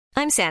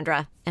I'm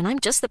Sandra, and I'm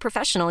just the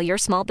professional your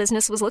small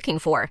business was looking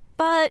for.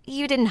 But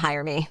you didn't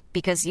hire me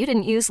because you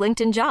didn't use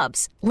LinkedIn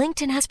Jobs.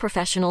 LinkedIn has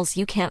professionals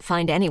you can't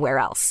find anywhere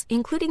else,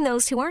 including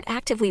those who aren't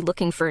actively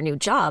looking for a new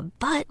job,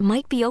 but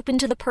might be open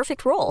to the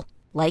perfect role,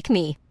 like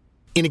me.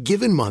 In a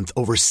given month,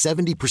 over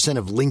 70%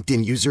 of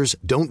LinkedIn users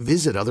don't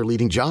visit other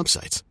leading job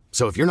sites.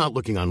 So if you're not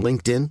looking on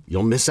LinkedIn,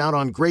 you'll miss out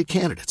on great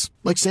candidates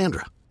like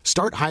Sandra.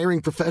 Start hiring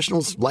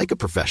professionals like a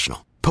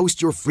professional.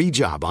 Post your free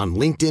job on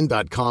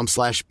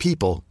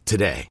linkedin.com/people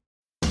today.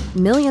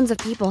 Millions of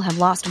people have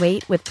lost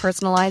weight with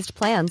personalized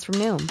plans from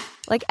Noom.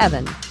 Like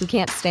Evan, who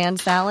can't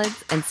stand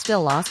salads and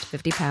still lost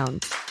 50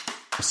 pounds.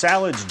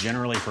 Salads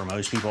generally for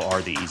most people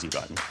are the easy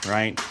button,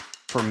 right?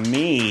 For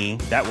me,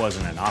 that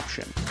wasn't an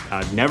option.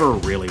 I never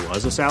really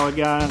was a salad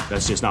guy.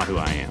 That's just not who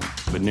I am.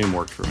 But Noom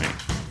worked for me.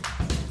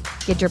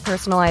 Get your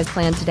personalized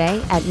plan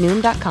today at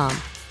Noom.com.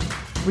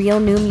 Real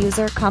Noom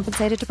user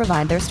compensated to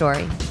provide their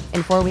story.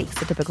 In 4 weeks,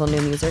 the typical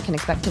Noom user can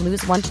expect to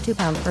lose 1 to 2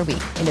 pounds per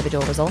week.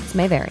 Individual results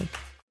may vary.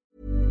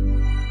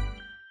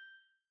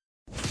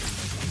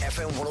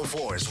 FM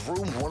 104's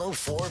Room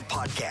 104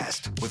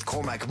 podcast with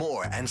Cormac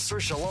Moore and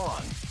Saoirse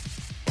Long.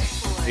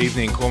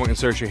 Evening, Cormac and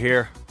Saoirse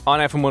here on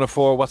FM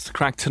 104. What's the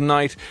crack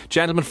tonight?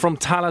 Gentleman from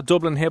Tala,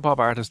 Dublin, hip-hop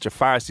artist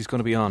Jafar, he's going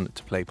to be on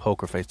to play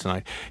Poker Face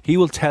tonight. He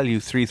will tell you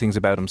 3 things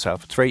about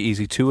himself. It's very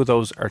easy. 2 of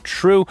those are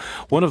true.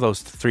 One of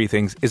those 3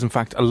 things is in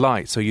fact a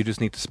lie, so you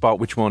just need to spot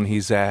which one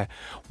he's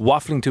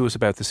waffling to us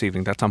about this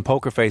evening. That's on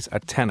Poker Face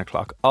at 10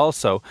 o'clock.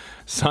 Also,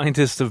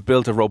 scientists have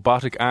built a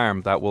robotic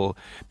arm that will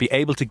be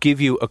able to give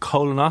you a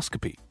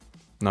colonoscopy.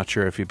 Not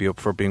sure if you'd be up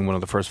for being one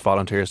of the first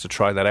volunteers to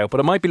try that out, but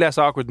it might be less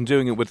awkward than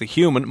doing it with a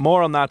human.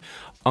 More on that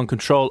on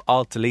Control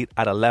Alt Delete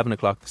at 11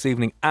 o'clock this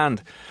evening.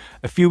 And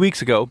a few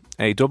weeks ago,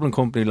 a Dublin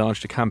company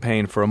launched a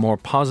campaign for a more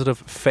positive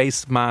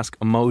face mask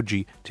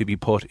emoji to be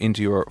put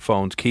into your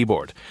phone's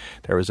keyboard.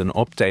 There is an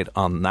update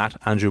on that.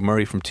 Andrew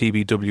Murray from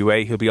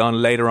TBWA, he'll be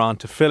on later on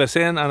to fill us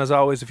in. And as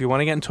always, if you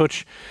want to get in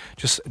touch,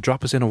 just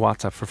drop us in a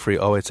WhatsApp for free,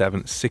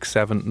 087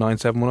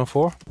 6797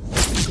 104.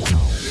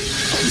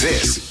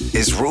 This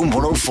is Room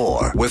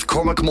 104 with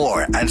Cormac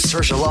Moore and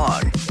Saoirse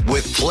Long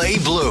with Play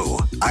Blue,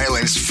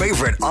 Ireland's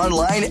favourite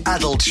online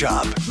adult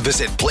shop.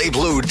 Visit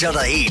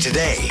playblue.ie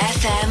today.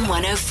 FM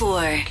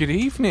 104. Good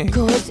evening.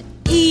 Good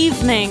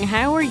evening.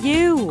 How are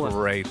you?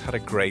 Great. Had a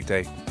great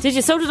day. Did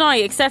you? So did I,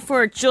 except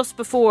for just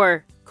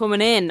before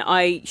coming in,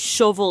 I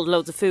shoveled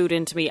loads of food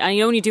into me, and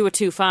you only do it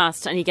too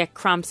fast and you get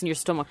cramps in your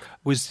stomach.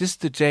 Was this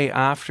the day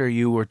after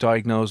you were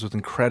diagnosed with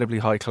incredibly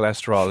high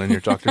cholesterol and your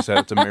doctor said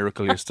it's a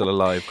miracle you're still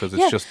alive because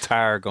it's just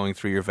tar going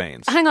through your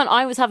veins? Hang on,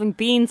 I was having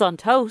beans on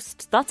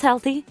toast. That's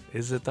healthy.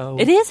 Is it though?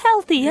 It is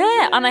healthy,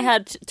 yeah. And I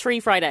had 3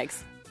 fried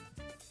eggs.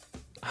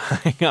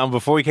 Hang on,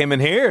 before we came in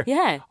here?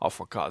 Yeah. Oh,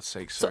 for God's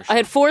sake, So I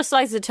had 4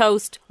 slices of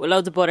toast with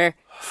loads of butter,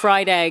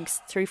 fried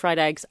eggs, 3 fried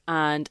eggs,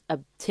 and a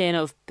tin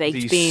of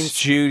baked beans. The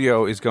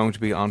studio is going to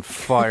be on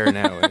fire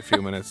now in a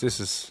few minutes.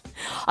 This is...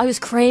 I was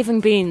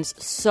craving beans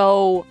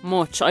so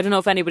much. I don't know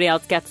if anybody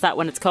else gets that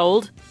when it's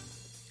cold.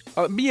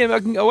 Well,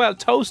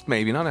 toast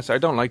maybe, not necessarily.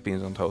 I don't like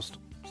beans on toast.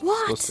 It's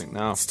What? disgusting.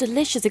 No. It's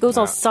delicious. It goes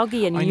all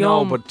soggy and I yum.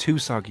 know, but too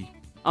soggy.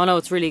 Oh no,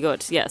 it's really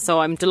good. Yeah, so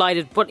I'm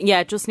delighted. But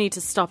yeah, just need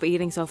to stop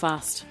eating so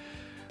fast.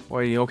 Why,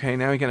 are you okay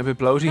now? You're getting a bit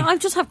bloaty? No, I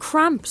just have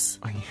cramps.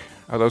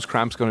 Are those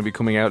cramps going to be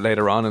coming out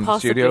later on in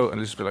Possibly. the studio?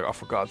 And just be like, oh,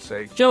 for God's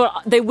sake. Do you know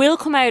what? They will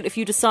come out if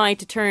you decide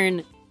to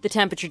turn the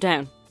temperature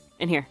down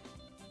in here,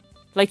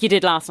 like you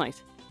did last night.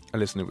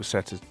 Listen, it was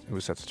set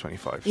to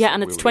 25. Yeah, so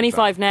and it's we'll leave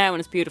 25 that. now, and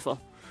it's beautiful.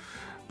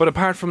 But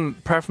apart from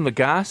the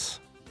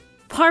gas,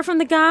 Apart from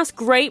the gas,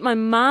 great. My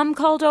mum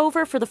called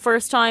over for the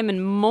first time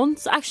in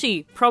months.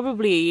 Actually,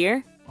 probably a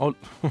year. oh,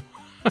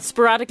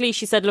 Sporadically,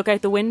 she said, "Look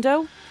out the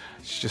window."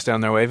 she's just down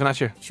there waving at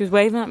you. She was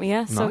waving at me,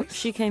 yeah. So Nice.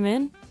 she came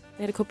in,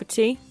 we had a cup of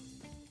tea.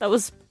 That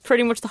was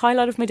pretty much the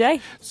highlight of my day.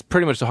 It's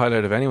pretty much the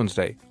highlight of anyone's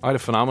day. I had a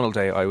phenomenal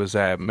day. I was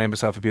made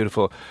myself a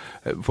beautiful,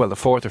 the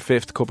 4th or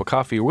 5th cup of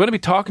coffee. We're going to be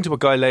talking to a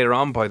guy later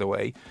on, by the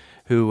way,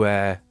 who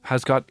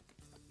has got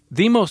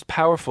the most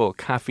powerful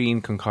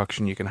caffeine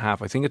concoction you can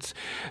have. I think it's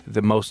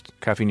the most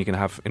caffeine you can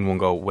have in one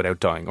go without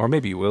dying. Or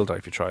maybe you will die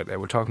if you try it.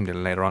 We're talking to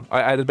him later on.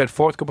 I had about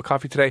 4th cup of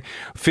coffee today.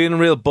 Feeling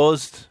real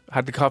buzzed.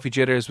 Had the coffee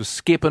jitters. Was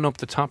skipping up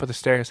the top of the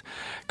stairs.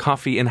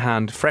 Coffee in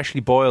hand.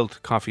 Freshly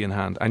boiled coffee in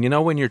hand. And you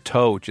know when your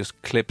toe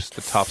just clips the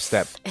top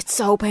step? It's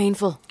so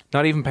painful.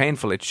 Not even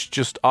painful. It's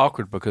just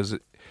awkward because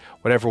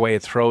whatever way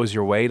it throws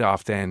your weight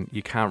off, then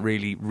you can't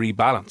really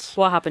rebalance.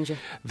 What happened to you?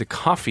 The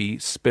coffee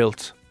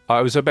spilt.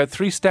 I was about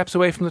 3 steps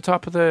away from the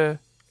top of the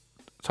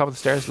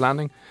stairs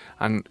landing,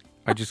 and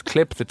I just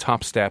clipped the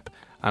top step,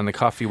 and the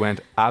coffee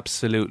went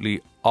absolutely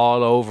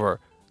all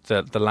over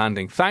the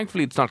landing.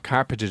 Thankfully, it's not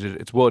carpeted;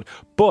 it's wood.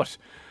 But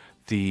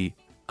the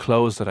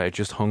clothes that I had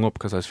just hung up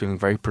because I was feeling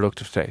very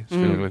productive today, I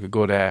was feeling like a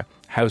good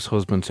house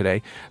husband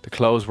today. The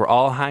clothes were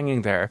all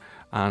hanging there,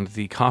 and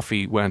the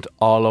coffee went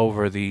all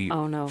over the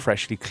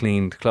freshly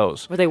cleaned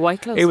clothes. Were they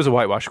white clothes? It was a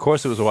whitewash. Of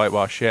course, it was a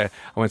whitewash. Yeah,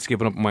 I went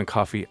skipping up and went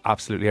coffee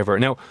absolutely everywhere.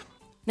 Now,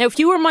 Now, if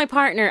you were my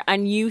partner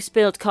and you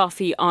spilled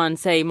coffee on,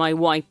 say, my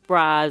white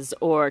bras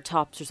or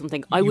tops or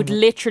something, I would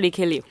literally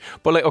kill you.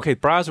 But like, okay,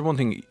 bras are one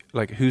thing.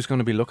 Like, who's going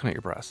to be looking at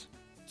your bras?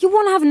 You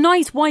want to have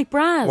nice white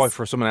bras. Why,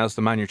 for someone else,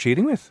 the man you're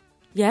cheating with?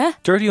 Yeah.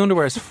 Dirty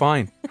underwear is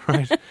fine,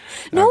 right?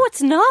 No,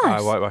 it's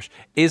not. Whitewash.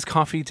 Is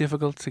coffee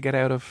difficult to get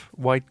out of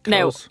white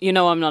Now, clothes? you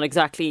know I'm not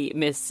exactly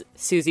Miss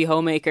Susie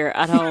Homemaker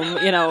at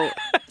home, you know,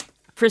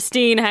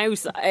 pristine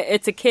house.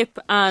 It's a kip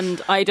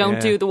and I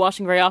don't do the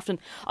washing very often.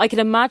 I can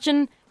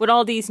imagine with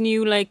all these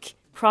new, like,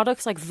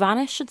 products like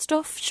Vanish and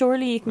stuff,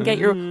 surely you can get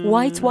your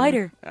whites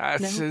whiter. I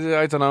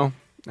don't know.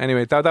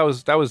 Anyway, that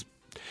was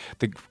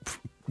the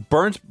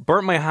burnt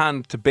my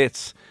hand to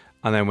bits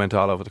and then went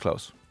all over the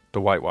clothes. The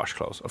whitewash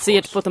clothes, of So you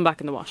had course. to put them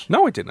back in the wash?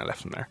 No, I didn't. I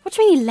left them there. What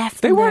do you mean you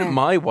left They them weren't there?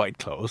 my white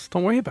clothes.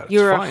 Don't worry about it.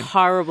 You're it's a fine.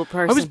 horrible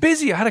person. I was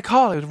busy. I had a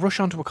call. I would rush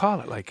onto a call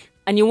at like...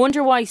 And you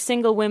wonder why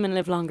single women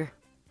live longer.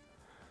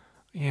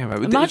 Yeah,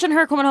 but Imagine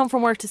her coming home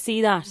from work to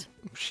see that.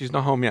 she's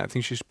not home yet. I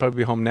think she's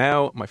probably home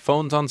now. My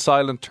phone's on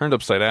silent, turned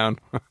upside down.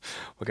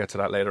 We'll get to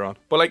that later on.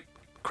 But like,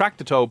 cracked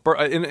the toe.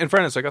 In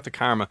fairness, I got the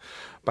karma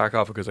back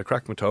off because I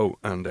cracked my toe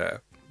and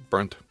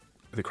burnt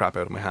the crap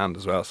out of my hand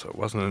as well. So it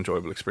wasn't an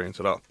enjoyable experience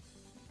at all.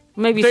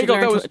 Maybe you There should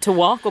you go, learn that to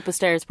walk up the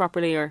stairs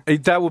properly or...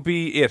 That would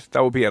be it.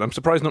 That would be it. I'm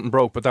surprised nothing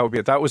broke, but that would be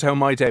it. That was how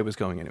my day was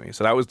going anyway.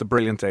 So that was the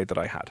brilliant day that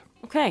I had.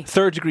 Okay.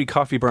 3rd degree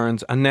coffee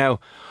burns, and now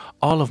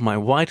all of my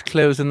white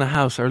clothes in the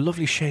house are a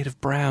lovely shade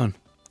of brown.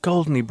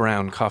 Goldeny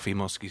brown coffee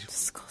muskies.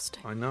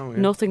 Disgusting. I know, yeah.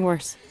 Nothing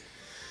worse.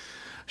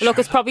 Look,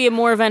 it's probably a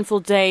more eventful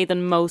day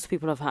than most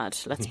people have had.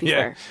 Let's be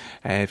fair.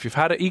 If you've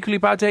had an equally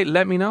bad day,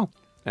 let me know.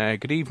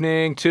 Good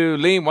evening to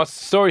Liam. What's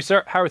the story,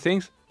 sir? How are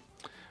things?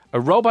 A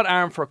robot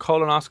arm for a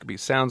colonoscopy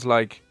sounds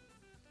like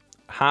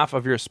half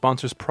of your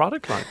sponsor's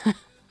product line.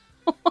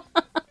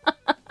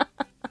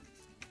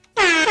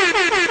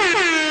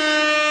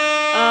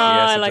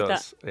 I like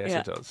does. that. Yes, Yeah.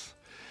 it does.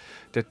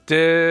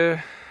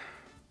 Da-da.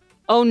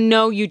 Oh,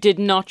 no, you did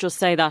not just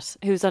say that.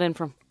 Who's that in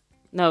from?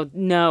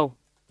 No.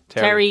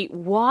 Terry,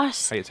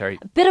 what? Hey, Terry.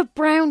 A bit of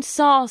brown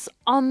sauce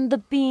on the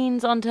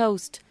beans on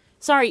toast.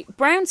 Sorry,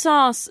 brown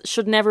sauce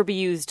should never be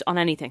used on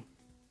anything.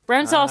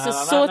 Brown sauce is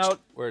such...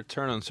 We're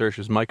turning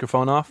Saoirse's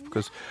microphone off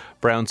because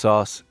brown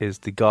sauce is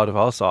the god of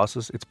all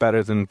sauces. It's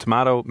better than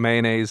tomato,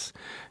 mayonnaise,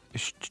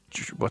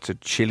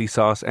 chili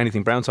sauce,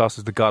 anything. Brown sauce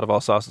is the god of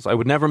all sauces. I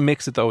would never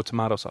mix it though with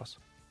tomato sauce.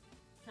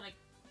 Can I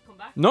come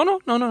back?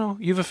 No.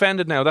 You've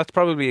offended now. That's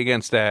probably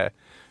against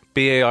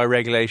BAI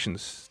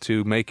regulations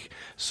to make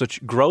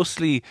such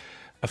grossly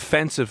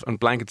offensive and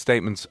blanket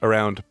statements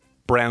around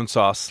brown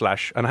sauce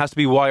 / and it has to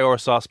be YR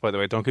sauce, by the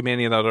way. Don't give me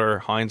any of that other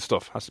Heinz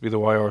stuff. It has to be the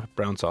YR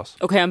brown sauce.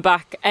 Okay, I'm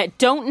back.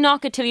 Don't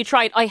knock it till you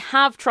try it. I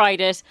have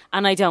tried it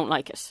and I don't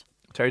like it.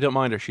 Terry, don't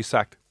mind her. She's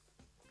sacked.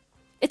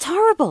 It's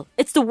horrible.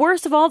 It's the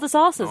worst of all the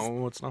sauces.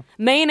 No, it's not.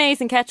 Mayonnaise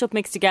and ketchup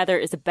mixed together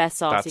is the best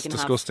sauce That's you can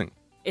disgusting. have.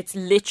 It's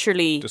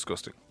literally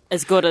Disgusting.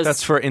 as good as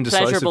That's for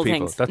indecisive pleasurable people.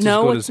 things. That's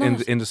no, as good it's as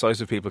not.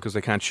 indecisive people because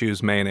they can't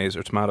choose mayonnaise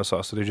or tomato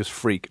sauce, so they just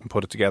freak and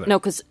put it together. No,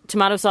 because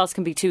tomato sauce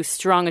can be too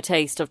strong a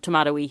taste of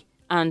tomato-y,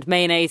 and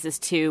mayonnaise is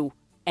too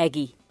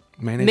eggy.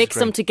 Mayonnaise Mix is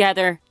them great.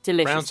 together,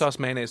 delicious. Brown sauce,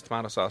 mayonnaise,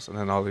 tomato sauce, and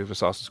then all the other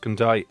sauces can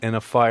die in a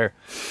fire.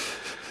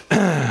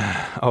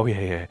 Oh,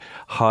 yeah.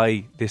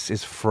 Hi, this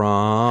is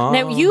from...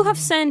 Now, you have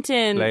sent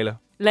in...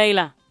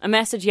 Layla, a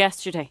message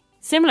yesterday.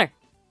 Similar.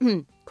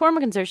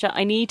 Cormac and Saoirse,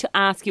 I need to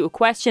ask you a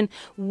question.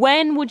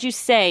 When would you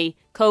say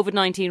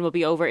COVID-19 will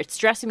be over? It's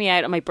stressing me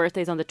out and my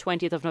birthday's on the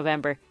 20th of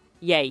November.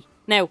 Yay.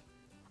 Now,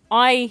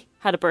 I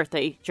had a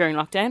birthday during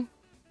lockdown.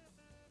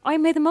 I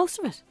made the most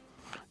of it.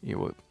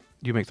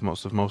 You make the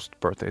most of most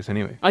birthdays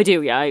anyway. I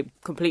do, yeah. I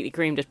completely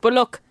creamed it. But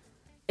look,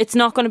 it's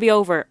not going to be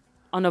over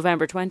on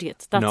November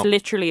 20th. That's No.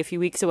 literally a few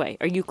weeks away.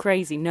 Are you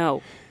crazy?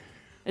 No.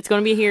 It's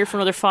going to be here for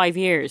another 5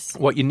 years.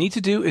 What you need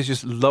to do is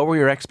just lower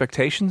your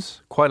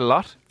expectations quite a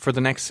lot for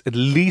at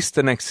least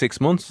the next 6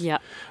 months. Yeah.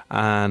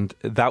 And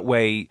that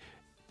way,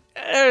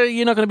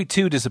 you're not going to be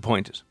too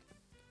disappointed.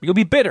 You'll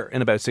be bitter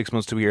in about 6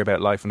 months to a year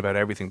about life and about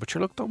everything. But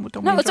don't No, it's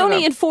enjoy only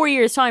that. in 4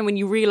 years' time when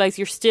you realise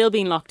you're still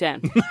being locked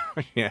down.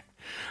 Yeah.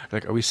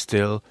 Like, are we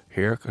still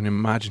here? Can you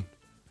imagine?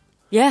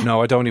 Yeah.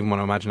 No, I don't even want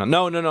to imagine that.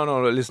 No.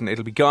 Listen,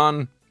 it'll be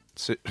gone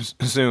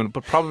soon,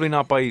 but probably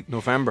not by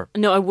November.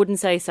 No, I wouldn't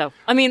say so.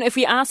 I mean, if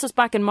you asked us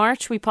back in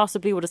March, we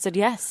possibly would have said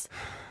yes.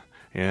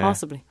 Yeah.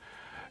 Possibly.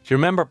 Do you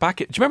remember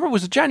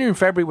was it January and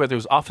February where there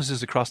was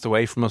offices across the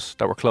way from us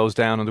that were closed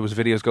down and there was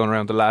videos going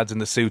around the lads in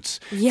the suits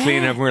Yeah.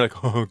 cleaning up and we were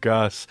like, oh,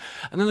 gas.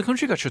 And then the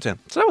country got shut down.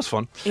 So that was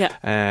fun.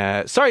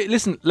 Yeah. Sorry,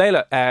 listen,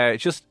 Layla,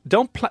 just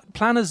don't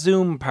plan a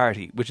Zoom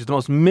party, which is the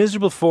most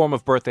miserable form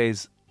of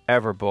birthdays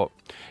ever, but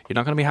you're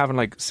not going to be having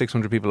like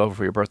 600 people over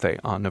for your birthday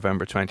on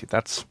November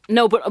 20th.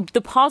 No, but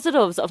the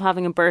positives of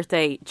having a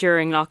birthday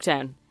during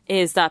lockdown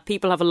is that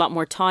people have a lot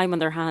more time on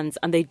their hands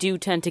and they do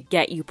tend to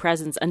get you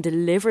presents and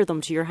deliver them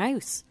to your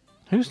house.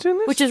 Who's doing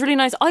this? Which is really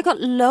nice. I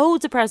got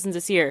loads of presents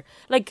this year.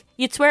 Like,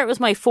 you'd swear it was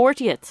my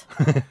 40th.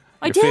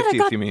 I Your did.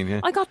 50th, you mean, yeah.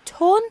 I got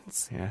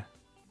tons. Yeah.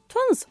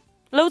 Tons.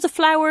 Loads of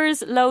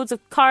flowers, loads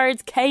of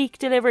cards, cake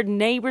delivered.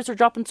 Neighbours are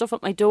dropping stuff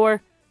at my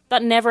door.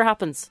 That never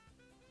happens.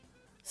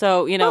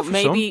 So, you know,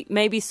 Well, for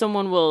maybe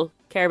someone will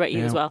care about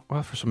you as well.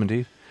 Well, for some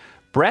indeed.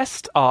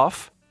 Breast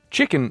off,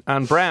 chicken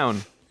and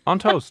brown on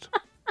toast.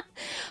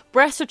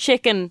 Breast of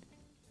chicken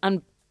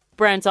and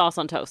brown sauce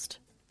on toast.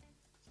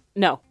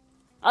 No.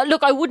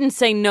 Look, I wouldn't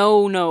say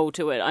no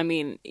to it. I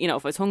mean, you know,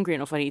 if I was hungry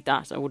enough, I'd eat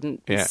that. I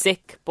wouldn't be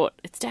sick, but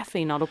it's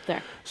definitely not up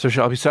there. So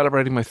I'll be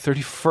celebrating my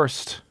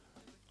 31st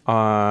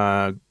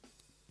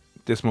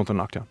this month in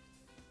lockdown.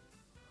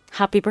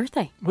 Happy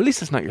birthday. Well, at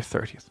least it's not your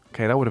 30th.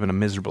 Okay, that would have been a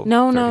miserable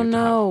No. 30th to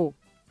have.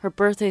 Her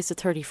birthday's the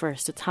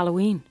 31st. It's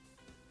Halloween.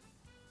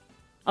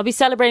 I'll be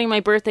celebrating my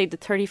birthday the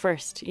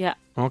 31st. Yeah.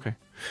 Okay.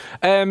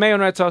 Mayo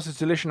and red sauce is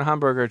delicious.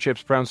 Hamburger,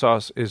 chips, brown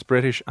sauce is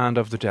British and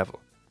of the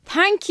devil.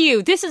 Thank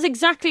you. This is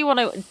exactly what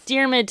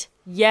Diarmid,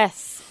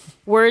 yes.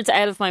 Words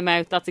out of my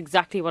mouth. That's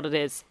exactly what it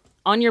is.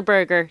 On your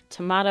burger,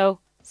 tomato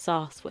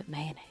sauce with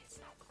mayonnaise.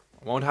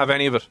 I won't have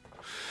any of it.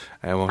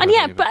 And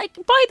yeah, but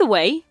by the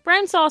way,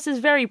 brown sauce is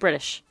very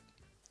British.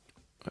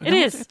 It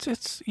is.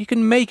 It's you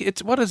can make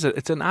it. What is it?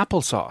 It's an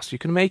applesauce. You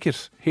can make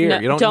it here. No,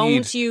 you don't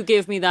need. You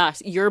give me that.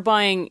 You're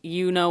buying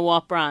you know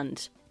what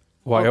brand.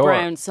 YR.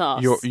 Brown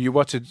sauce. You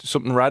what's it?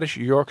 Something radish?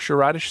 Yorkshire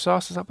radish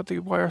sauce? Is that what the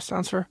YR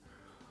stands for?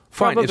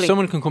 Fine. Probably. If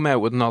someone can come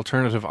out with an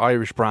alternative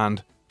Irish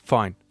brand,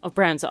 fine. Of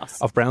brown sauce.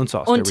 Of brown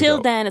sauce. Until there we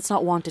go. then, it's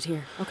not wanted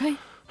here. Okay.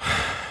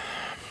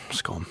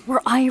 Scum.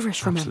 We're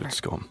Irish, remember? Absolute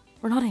scum.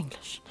 We're not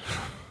English.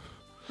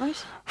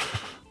 Right?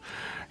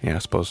 Yeah, I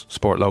suppose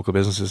support local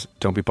businesses.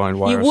 Don't be buying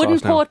wire You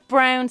wouldn't sauce now. put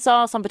brown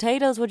sauce on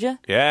potatoes, would you?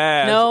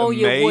 Yeah, No, it's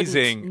you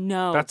amazing. wouldn't.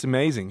 No. That's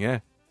amazing. Yeah.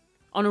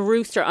 On a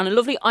rooster, on a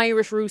lovely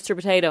Irish rooster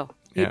potato,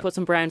 you Yeah. put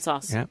some brown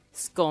sauce. Yeah.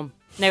 Scum.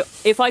 Now,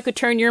 if I could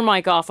turn your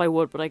mic off, I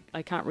would, but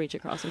I can't reach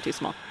across. I'm too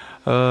small.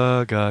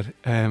 Oh God.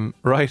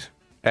 Right.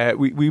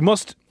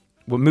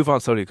 We'll move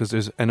on slowly because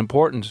there's an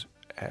important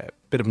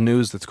bit of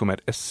news that's come out,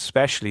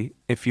 especially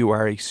if you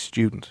are a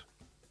student.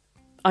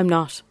 I'm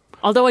not.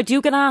 Although I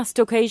do get asked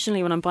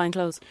occasionally when I'm buying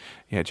clothes.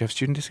 Yeah, do you have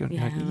student discount?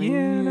 Yeah,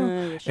 You're like,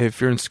 no. If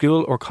you're in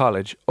school or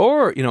college,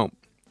 or, you know,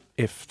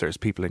 if there's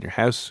people in your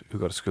house who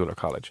go to school or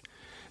college,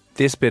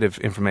 this bit of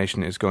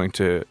information is going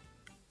to...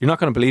 You're not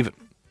going to believe it.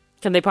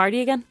 Can they party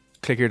again?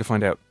 Click here to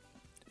find out.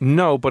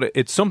 No, but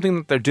it's something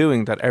that they're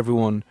doing that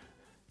everyone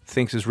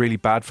thinks is really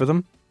bad for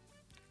them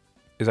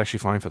is actually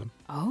fine for them.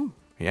 Oh.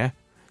 Yeah.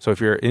 So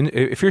if you're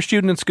a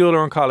student in school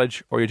or in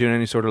college, or you're doing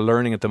any sort of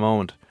learning at the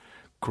moment,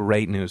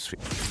 great news for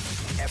you.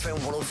 FM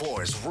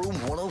 104's Room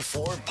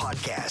 104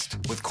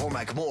 podcast with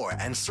Cormac Moore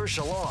and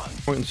Saoirse Long.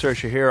 Cormac and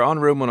Saoirse here on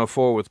Room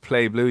 104 with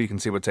Play Blue. You can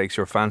see what takes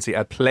your fancy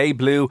at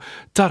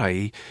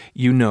playblue.ie.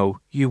 You know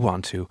you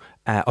want to.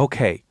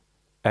 Okay.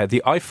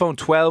 The iPhone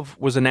 12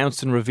 was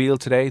announced and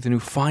revealed today. The new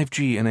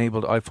 5G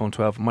enabled iPhone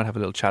 12. We might have a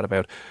little chat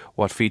about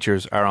what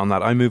features are on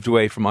that. I moved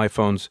away from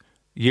iPhones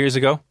years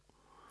ago.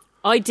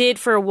 I did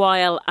for a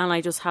while, and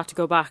I just had to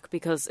go back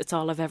because it's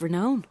all I've ever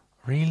known.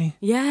 Really?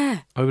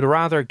 Yeah. I'd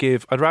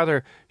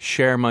rather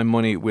share my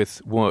money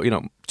with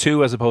one,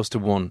 two as opposed to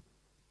one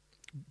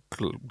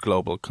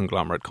global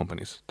conglomerate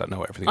companies that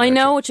know everything. I about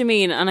know you. what you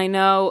mean, and I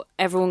know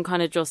everyone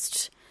kind of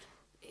just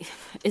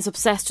is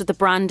obsessed with the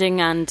branding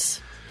and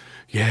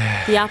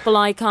the Apple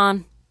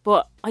icon,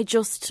 but I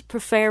just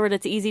prefer it.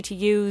 It's easy to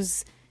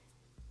use.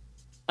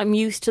 I'm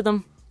used to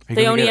them.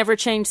 They only ever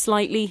change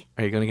slightly.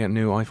 Are you going to get a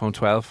new iPhone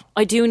 12?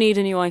 I do need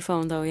a new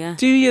iPhone, though, yeah.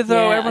 Do you,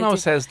 though? Yeah, Everyone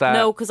always says that.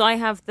 No, because I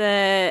have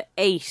the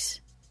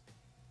 8.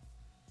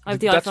 I have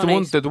the That's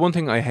iPhone 8. The one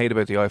thing I hate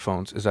about the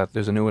iPhones is that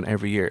there's a new one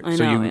every year. I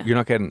So know, yeah. you're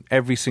not getting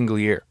every single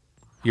year.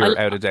 You're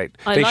out of date.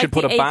 I They like should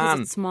put the a 8 'cause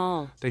ban. it's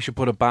small. They should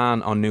put a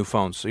ban on new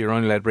phones. So you're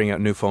only allowed to bring out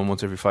a new phone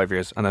once every 5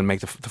 years and then make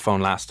the phone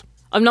last.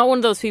 I'm not one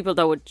of those people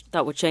that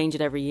would change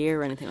it every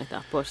year or anything like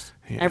that, but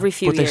every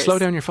few years. But they slow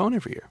down your phone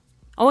every year.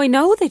 Oh, I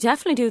know, they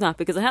definitely do that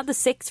because I had the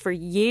 6 for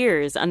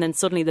years and then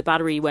suddenly the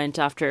battery went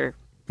after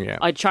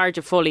I'd charge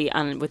it fully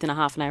and within a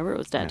half an hour it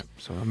was dead.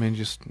 Yeah. So, I mean,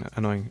 just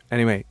annoying.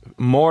 Anyway,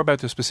 more about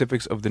the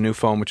specifics of the new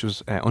phone, which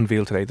was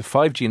unveiled today. The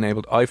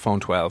 5G-enabled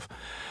iPhone 12.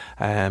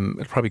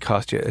 It'll probably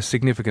cost you a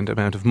significant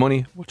amount of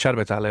money. We'll chat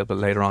about that a little bit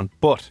later on.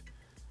 But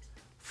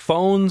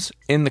phones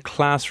in the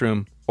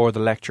classroom or the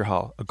lecture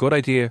hall, a good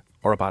idea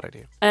or a bad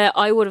idea?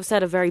 I would have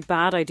said a very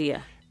bad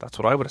idea. That's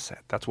what I would have said.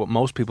 That's what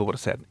most people would have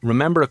said.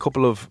 Remember a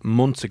couple of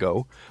months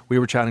ago, we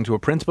were chatting to a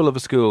principal of a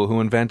school who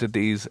invented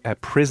these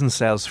prison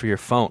cells for your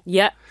phone.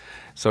 Yeah.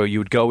 So you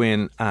would go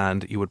in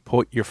and you would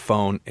put your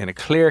phone in a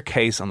clear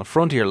case on the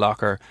front of your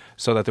locker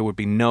so that there would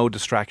be no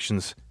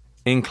distractions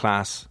in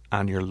class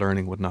and your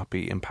learning would not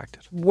be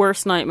impacted.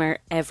 Worst nightmare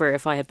ever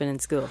if I had been in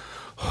school.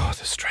 Oh,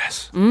 the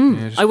stress.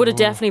 I would have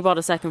definitely bought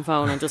a second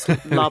phone and just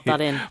lobbed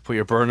that in. Put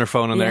your burner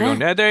phone on there going,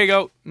 there you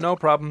go, no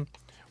problem.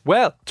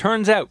 Well,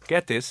 turns out,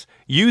 get this,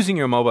 using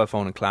your mobile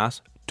phone in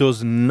class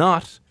does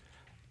not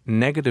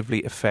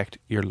negatively affect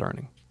your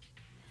learning.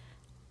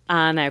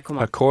 Now, come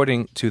on.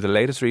 According to the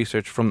latest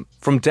research from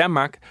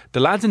Denmark. The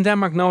lads in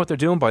Denmark know what they're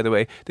doing, by the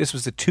way. This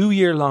was a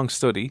 2-year-long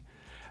study.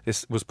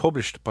 This was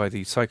published by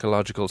the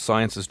Psychological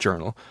Sciences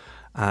Journal.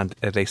 And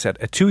they said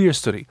a 2-year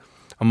study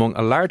among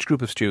a large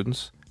group of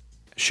students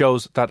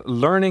shows that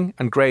learning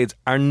and grades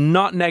are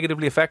not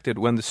negatively affected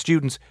when the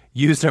students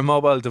use their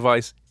mobile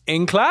device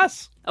in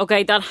class.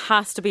 Okay, that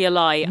has to be a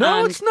lie. No,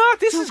 And it's not.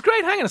 This is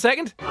great. Hang on a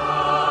second.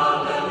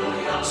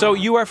 So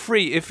you are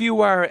free. If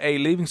you are a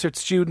Leaving Cert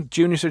student,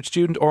 Junior Cert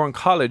student, or in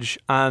college,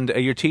 and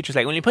your teacher's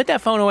like, when you put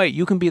that phone away,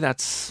 you can be that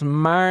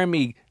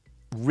smarmy,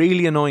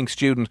 really annoying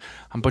student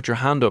and put your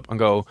hand up and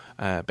go,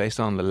 based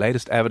on the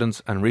latest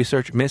evidence and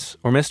research, Miss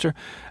or Mr.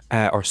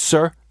 Or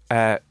Sir,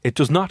 it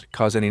does not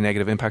cause any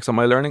negative impacts on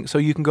my learning. So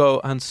you can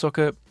go and suck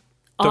a...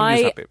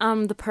 I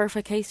am the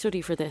perfect case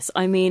study for this.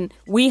 I mean,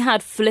 we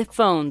had flip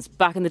phones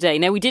back in the day.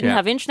 Now, we didn't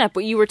have internet,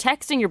 but you were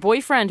texting your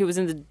boyfriend who was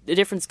in a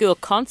different school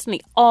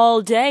constantly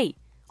all day.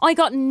 I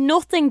got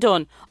nothing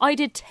done. I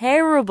did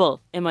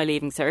terrible in my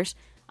Leaving Cert,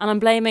 and I'm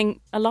blaming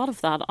a lot of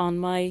that on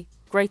my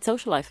great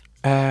social life.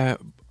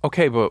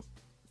 Okay, but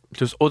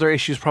there's other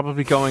issues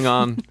probably going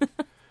on.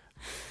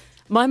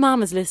 My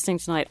mum is listening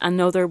tonight, and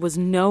no, there was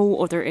no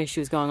other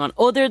issues going on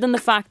other than the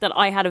fact that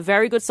I had a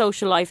very good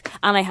social life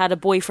and I had a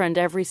boyfriend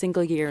every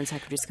single year in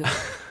secondary school.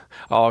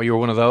 Oh, you were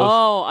one of those?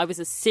 Oh, I was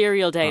a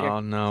serial dater. Oh,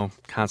 no.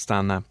 Can't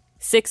stand that.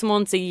 6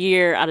 months, a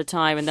year at a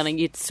time, and then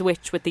you'd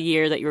switch with the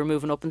year that you were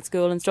moving up in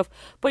school and stuff.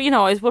 But, you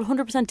know, I was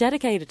 100%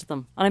 dedicated to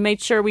them. And I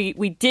made sure we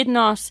did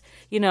not,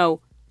 you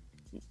know,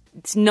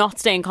 not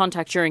stay in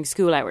contact during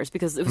school hours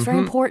because it was very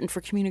important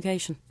for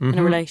communication in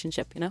a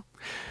relationship, you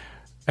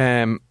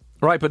know?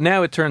 Right, but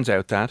now it turns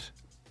out that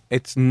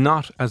it's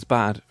not as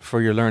bad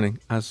for your learning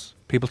as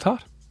people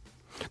thought.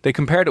 They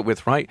compared it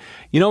with, right,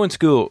 you know, in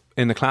school,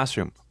 in the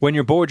classroom, when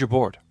you're bored, you're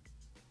bored.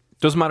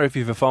 Doesn't matter if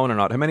you have a phone or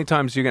not. How many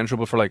times do you get in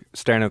trouble for, like,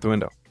 staring out the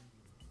window?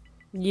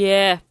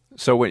 Yeah.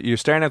 So when you're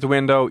staring out the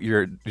window,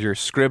 you're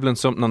scribbling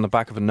something on the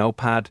back of a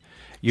notepad.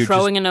 You're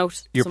throwing a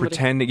note. You're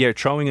pretending,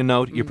 throwing a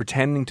note. You're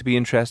pretending to be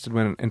interested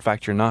when in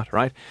fact you're not,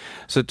 right?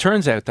 So it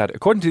turns out that,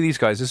 according to these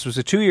guys, this was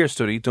a 2-year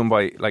study done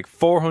by like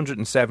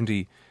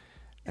 470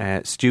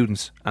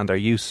 students and their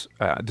use,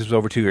 this was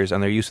over 2 years,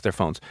 and their use of their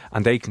phones.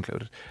 And they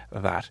concluded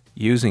that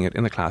using it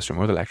in the classroom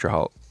or the lecture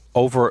hall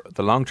over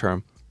the long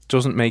term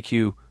doesn't make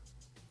you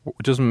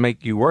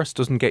worse,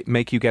 doesn't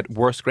make you get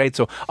worse grades.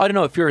 So I don't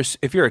know,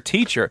 if you're a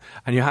teacher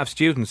and you have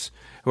students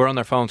who are on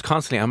their phones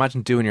constantly, I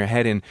imagine doing your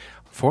head in.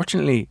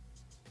 Fortunately,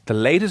 the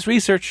latest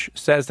research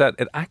says that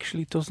it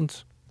actually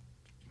doesn't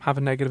have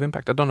a negative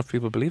impact. I don't know if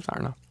people believe that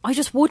or not. I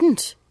just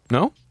wouldn't.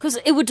 No? Because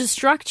it would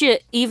distract you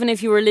even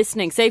if you were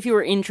listening. Say if you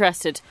were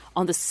interested,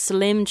 on the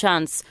slim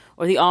chance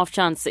or the off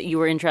chance that you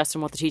were interested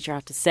in what the teacher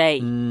had to say.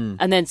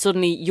 And then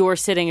suddenly you're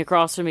sitting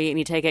across from me and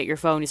you take out your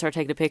phone, you start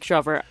taking a picture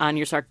of her and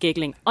you start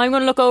giggling. I'm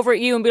going to look over at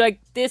you and be like,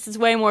 this is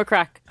way more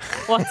crack.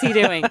 What's he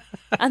doing?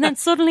 And then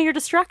suddenly you're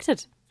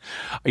distracted.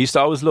 I used to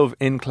always love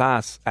in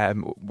class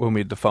when we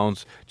had the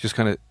phones, just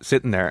kind of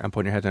sitting there and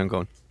putting your head down and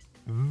going,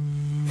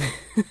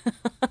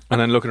 and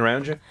then looking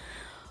around you.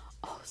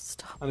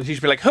 And the teacher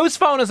would be like, whose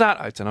phone is that?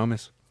 I don't know,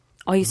 miss.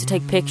 I used to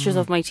take pictures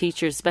of my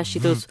teachers,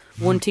 especially those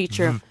one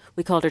teacher,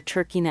 we called her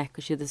turkey neck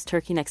because she had this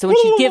turkey neck. So when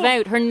she'd give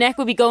out, her neck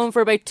would be going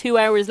for about 2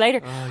 hours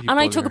later. And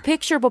I took a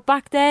picture, but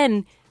back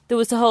then there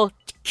was the whole...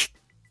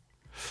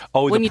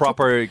 the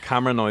proper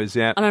camera noise,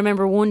 yeah. And I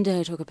remember one day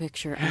I took a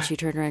picture and she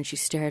turned around and she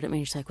stared at me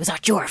and she's like, was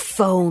that your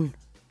phone?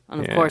 And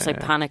of course I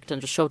panicked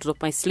and just shoved it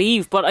up my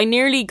sleeve. But I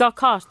nearly got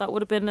caught. That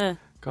would have been a...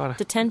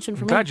 detention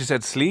for me. Glad you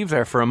said sleeve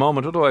there for a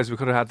moment. Otherwise we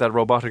could have had that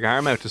robotic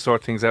arm out to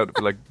sort things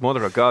out. Like,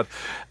 mother of God.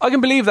 I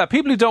can believe that.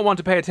 People who don't want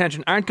to pay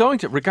attention aren't going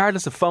to,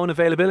 regardless of phone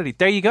availability.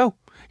 There you go.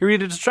 You're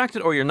either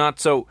distracted or you're not.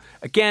 So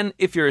again,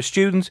 if you're a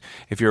student,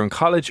 if you're in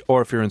college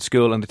or if you're in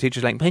school and the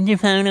teacher's like, put your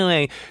phone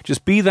away,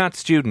 just be that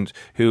student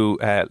who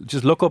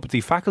just look up at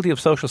the Faculty of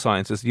Social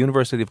Sciences, the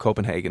University of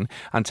Copenhagen,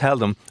 and tell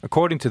them,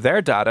 according to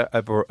their data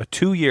over a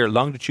 2-year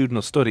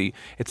longitudinal study,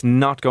 it's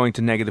not going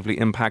to negatively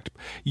impact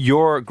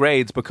your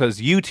grades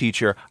because you,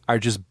 teacher, are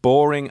just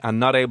boring and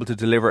not able to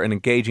deliver an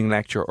engaging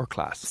lecture or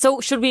class. So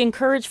should we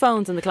encourage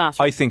phones in the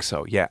classroom? I think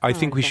so, yeah. I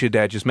think we should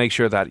just make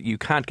sure that you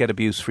can't get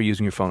abuse for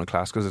using your phone in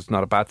class because it's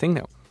not a bad thing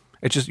now.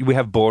 It's just we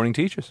have boring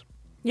teachers.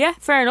 Yeah,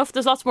 fair enough.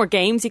 There's lots more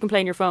games you can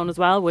play on your phone as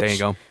well, which there you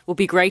go. Would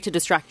be great to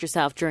distract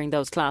yourself during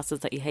those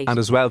classes that you hate. And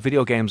as well,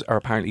 video games are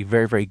apparently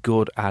very, very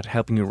good at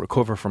helping you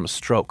recover from a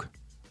stroke.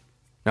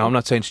 Now, I'm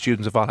not saying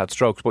students have all had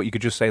strokes, but you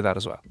could just say that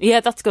as well.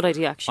 Yeah, that's a good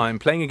idea, actually. I'm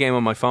playing a game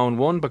on my phone,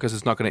 one, because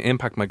it's not going to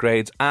impact my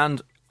grades,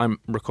 and I'm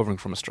recovering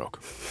from a stroke.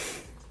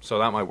 So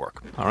that might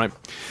work. All right.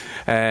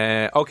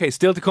 Okay,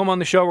 still to come on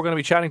the show, we're going to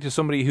be chatting to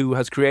somebody who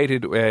has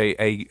created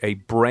a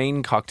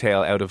brain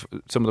cocktail out of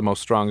some of the most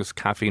strongest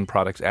caffeine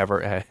products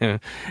ever.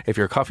 If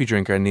you're a coffee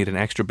drinker and need an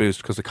extra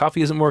boost because the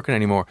coffee isn't working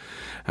anymore,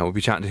 we'll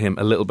be chatting to him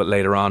a little bit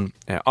later on.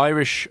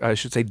 Irish, I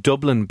should say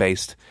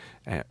Dublin-based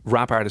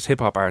rap artist,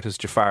 hip-hop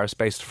artist, Jafaris,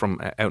 based from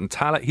out in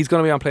Tala. He's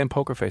going to be on Playing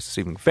Poker Face this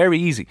evening. Very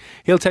easy.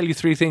 He'll tell you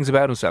 3 things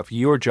about himself.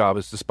 Your job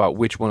is to spot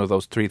which one of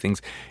those 3 things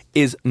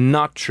is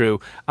not true.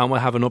 And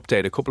we'll have an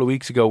update. A couple of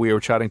weeks ago, we were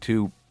chatting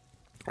to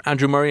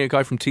Andrew Murray, a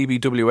guy from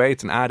TBWA.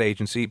 It's an ad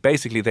agency.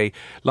 Basically, they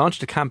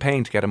launched a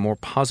campaign to get a more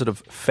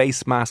positive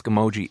face mask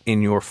emoji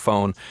in your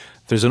phone.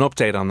 there's an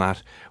update on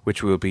that,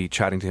 which we'll be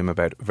chatting to him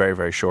about very,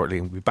 very shortly.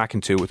 And we'll be back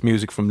in 2 with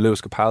music from Lewis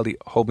Capaldi.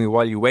 Hold me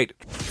while you wait.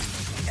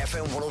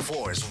 FM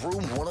 104's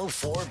Room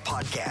 104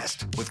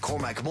 podcast with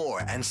Cormac Moore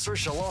and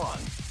Saoirse Long.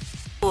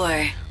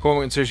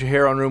 Cormac and Saoirse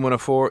here on Room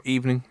 104.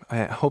 Evening.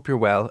 I hope you're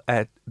well.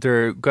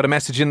 There got a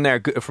message in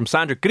there from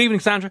Sandra. Good evening,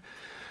 Sandra.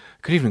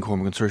 Good evening,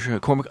 Cormac and Saoirse.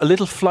 Cormac, a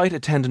little flight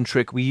attendant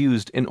trick we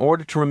used in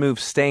order to remove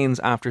stains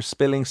after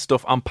spilling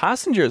stuff on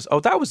passengers. Oh,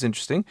 that was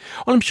interesting.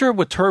 Well, I'm sure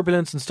with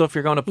turbulence and stuff,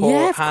 you're going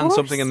to hand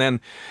something and then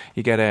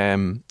you get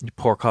you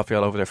pour coffee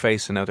all over their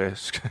face and now they're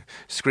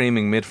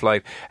screaming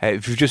mid-flight.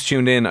 If you've just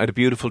tuned in, I had a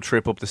beautiful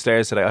trip up the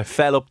stairs today. I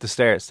fell up the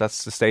stairs.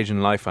 That's the stage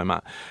in life I'm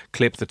at.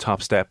 Clipped the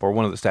top step or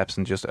one of the steps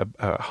and just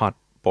a hot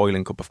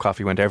boiling cup of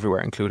coffee went everywhere,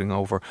 including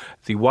over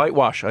the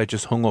whitewash I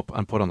just hung up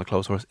and put on the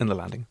clothes horse in the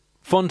landing.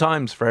 Fun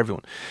times for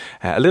everyone.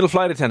 A little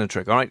flight attendant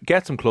trick. All right,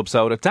 get some club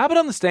soda, dab it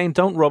on the stain,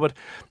 don't rub it.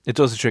 It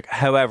does the trick.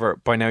 However,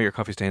 by now your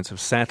coffee stains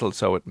have settled,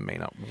 so it may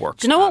not work.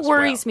 Do you know what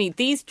worries me?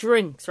 These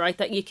drinks, right,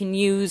 that you can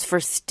use for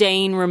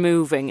stain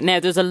removing.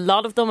 Now, there's a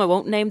lot of them. I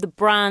won't name the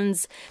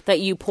brands that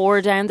you pour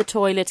down the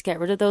toilet to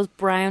get rid of those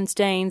brown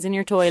stains in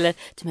your toilet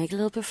to make it a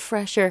little bit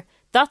fresher.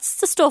 That's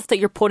the stuff that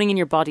you're putting in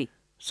your body.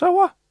 So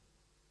what?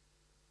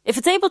 If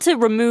it's able to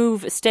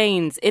remove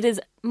stains,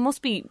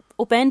 must be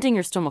upending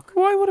your stomach.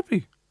 Why would it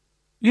be?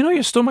 You know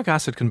your stomach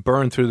acid can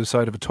burn through the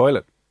side of a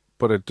toilet,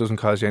 but it doesn't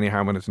cause you any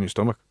harm when it's in your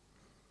stomach.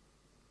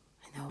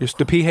 I know.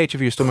 The pH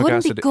of your stomach Couldn't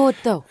acid... be good,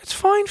 though. It's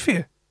fine for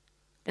you.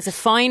 Is it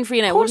fine for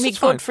you now? It wouldn't be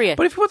good for you.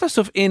 But if you put that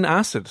stuff in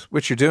acid,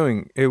 which you're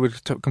doing, it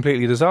would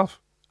completely dissolve.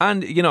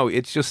 And,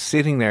 it's just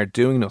sitting there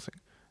doing nothing.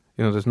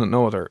 There's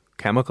no other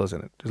chemicals in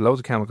it. There's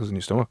loads of chemicals in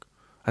your stomach.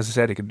 As I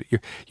said,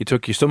 you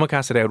took your stomach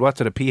acid out. What's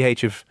it, a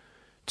pH of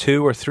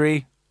 2 or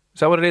 3? Is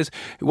that what it is?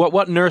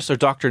 What nurse or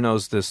doctor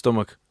knows the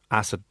stomach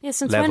acid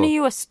since level? when are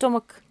you a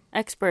stomach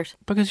expert?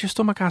 Because your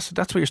stomach acid,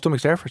 that's what your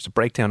stomach's there for. It's to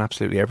break down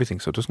absolutely everything,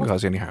 so it doesn't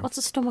cause you any harm. What's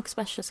a stomach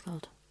specialist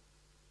called?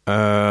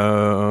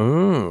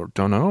 Don't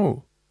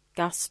know.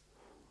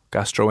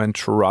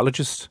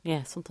 Gastroenterologist?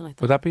 Yeah, something like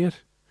that. Would that be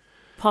it?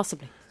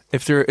 Possibly.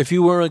 If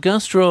you were a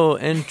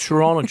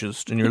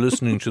gastroenterologist and you're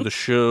listening to the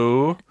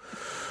show,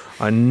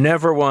 I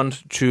never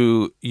want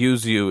to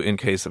use you in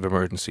case of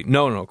emergency.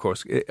 No, of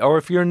course. Or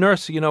if you're a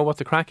nurse, you know what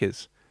the crack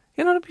is.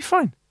 It'll be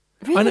fine.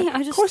 Really?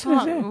 I just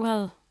thought,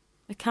 well,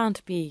 it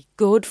can't be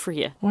good for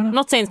you. I'm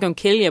not saying it's going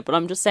to kill you, but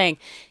I'm just saying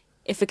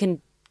if it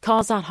can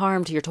cause that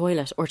harm to your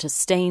toilet or to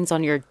stains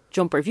on your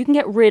jumper, if you can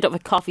get rid of a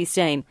coffee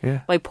stain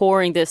by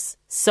pouring this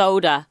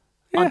soda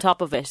on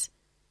top of it.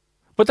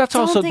 But it's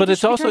also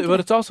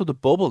the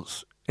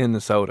bubbles in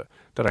the soda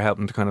that are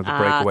helping to kind of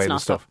break away the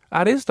stuff.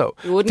 That is though.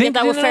 You wouldn't get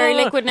that with fairy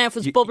liquid now if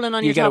it's bubbling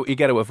on your top. You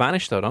get it with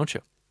Vanish though, don't you?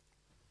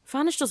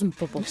 Vanish doesn't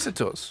bubble. Yes, it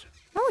does.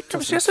 No, it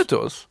doesn't. Yes, it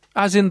does.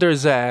 As in,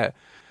 there's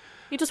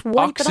you just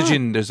wipe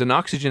oxygen. It on. There's an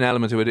oxygen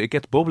element to it. It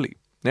gets bubbly.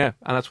 Yeah,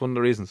 and that's one of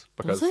the reasons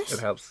because it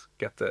helps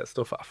get the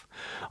stuff off.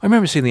 I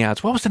remember seeing the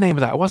ads. What was the name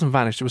of that? It wasn't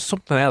Vanish. There was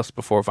something else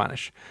before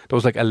Vanish. There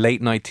was like a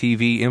late night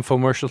TV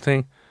infomercial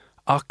thing.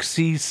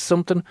 Oxy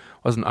something.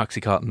 Wasn't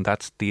Oxycontin.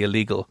 That's the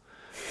illegal.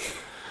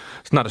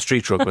 It's not a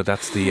street drug, but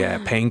that's the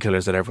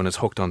painkillers that everyone is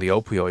hooked on. The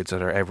opioids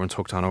that everyone's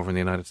hooked on over in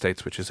the United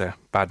States, which is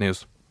bad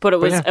news. But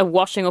it was a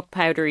washing up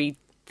powdery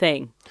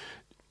thing.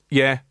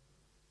 Yeah.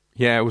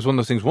 Yeah, it was one of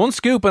those things. One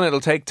scoop and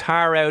it'll take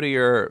tar out of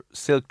your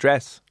silk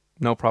dress.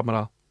 No problem at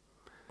all.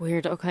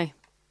 Weird, okay.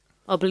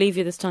 I'll believe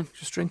you this time.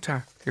 Just drink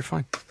tar. You're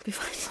fine. Be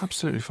fine.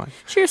 Absolutely fine.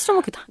 Sure, your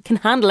stomach can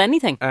handle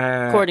anything,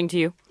 according to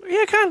you.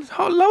 Yeah, it can.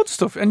 Loads of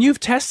stuff. And you've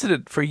tested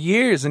it for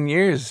years and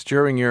years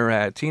during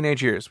your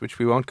teenage years, which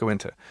we won't go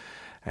into.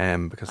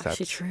 Because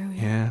actually that's true,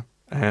 yeah.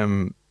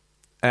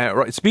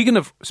 Right. Speaking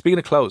of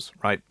clothes,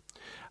 right,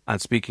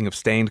 and speaking of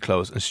stained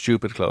clothes and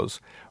stupid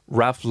clothes,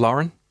 Ralph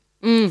Lauren,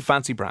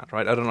 fancy brand,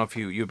 right? I don't know if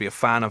you'd be a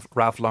fan of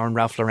Ralph Lauren.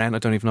 I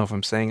don't even know if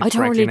I'm saying it correctly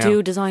now. I don't really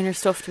do designer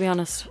stuff, to be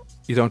honest.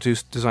 You don't do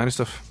designer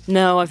stuff?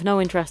 No, I've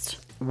no interest.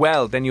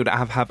 Well, then you'd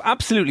have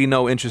absolutely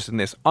no interest in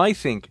this. I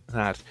think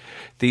that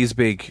these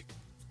big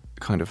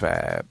kind of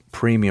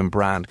premium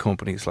brand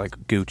companies like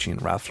Gucci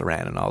and Ralph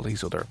Lauren and all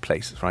these other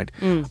places, right?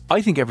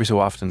 I think every so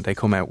often they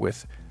come out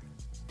with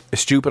a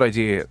stupid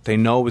idea they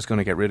know is going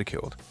to get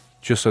ridiculed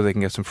just so they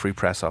can get some free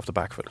press off the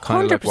back of it.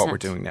 Kind of like what we're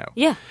doing now.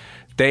 Yeah.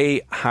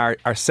 They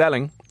are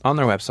selling on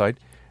their website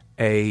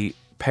a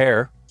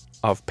pair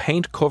of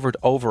paint-covered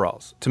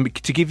overalls to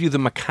give you the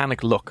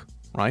mechanic look,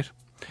 right?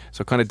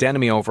 So kind of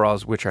denim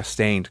overalls which are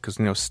stained because,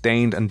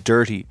 stained and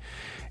dirty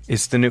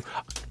is the new...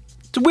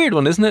 It's a weird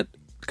one, isn't it?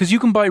 Because you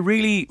can buy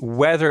really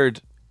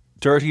weathered,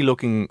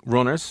 dirty-looking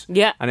runners.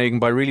 Yeah. And then you can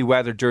buy really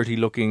weathered,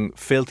 dirty-looking,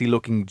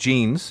 filthy-looking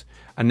jeans.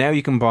 And now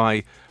you can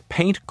buy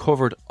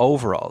paint-covered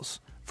overalls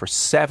for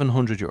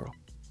 €700.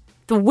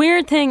 The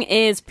weird thing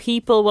is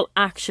people will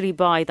actually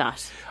buy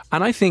that.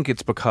 And I think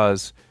it's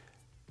because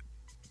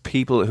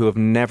people who have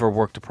never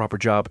worked a proper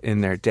job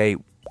in their day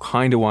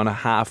kind of want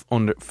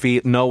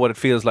to know what it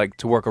feels like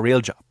to work a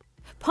real job.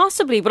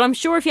 Possibly, but I'm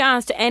sure if you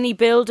asked any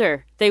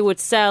builder, they would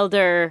sell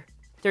their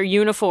their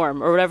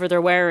uniform or whatever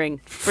they're wearing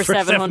for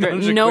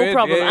 700. No quid.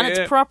 problem. Yeah, and it's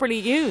yeah. properly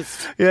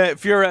used. Yeah,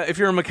 if you're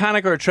a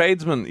mechanic or a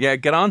tradesman,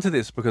 get onto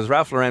this, because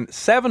Ralph Lauren,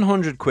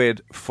 700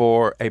 quid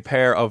for a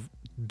pair of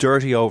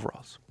dirty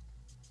overalls.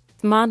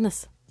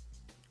 Madness.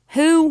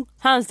 Who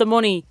has the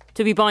money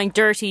to be buying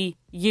dirty,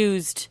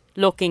 used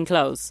looking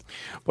clothes?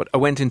 But I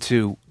went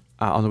into,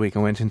 on the week, I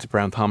went into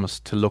Brown Thomas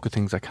to look at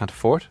things I can't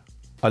afford.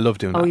 I love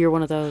doing that. Oh, you're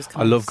one of those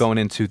I love going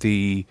into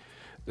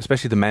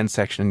especially the men's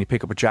section, and you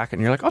pick up a jacket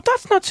and you're like, oh,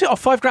 that's not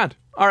 $5,000.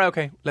 All right,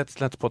 okay, let's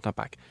put that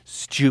back.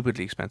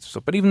 Stupidly expensive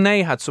stuff. But even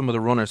they had some of the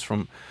runners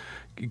from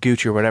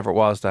Gucci or whatever it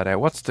was that,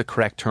 what's the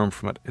correct term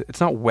from it? It's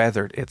not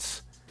weathered,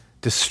 it's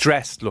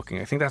distressed looking.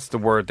 I think that's the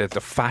word, that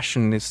the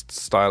fashionist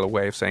style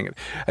way of saying it.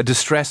 A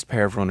distressed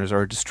pair of runners,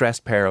 or a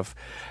distressed pair of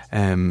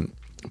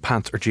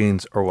pants or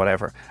jeans or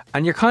whatever.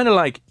 And you're kind of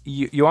like,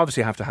 you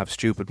obviously have to have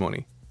stupid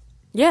money.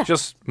 Yeah.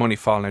 Just money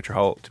falling out your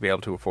hole to be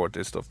able to afford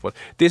this stuff. But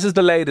this is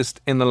the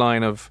latest in the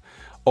line of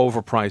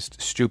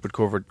overpriced, stupid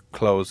covered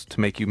clothes to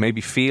make you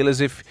maybe feel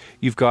as if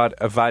you've got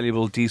a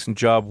valuable, decent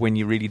job when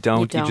you really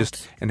don't. You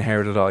just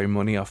inherited all your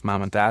money off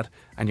mum and dad,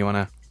 and you want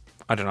to,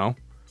 I don't know,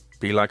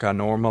 be like a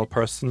normal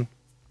person.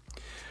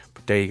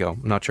 But there you go.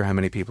 I'm not sure how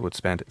many people would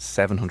spend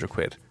 700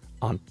 quid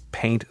on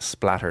paint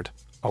splattered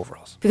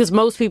overalls. Because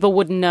most people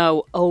wouldn't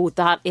know, oh,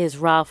 that is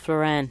Ralph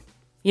Lauren.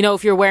 You know,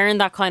 if you're wearing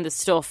that kind of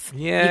stuff,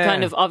 you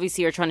kind of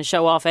obviously are trying to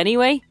show off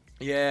anyway.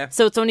 Yeah.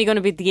 So it's only going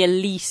to be the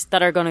elite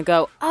that are going to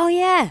go, oh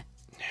yeah,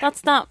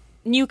 that's that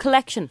new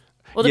collection.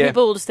 Other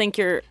people will just think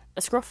you're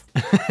a scruff.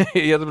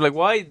 Yeah, they'll be like,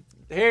 why?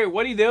 Here,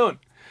 what are you doing?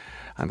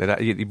 And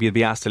you'd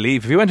be asked to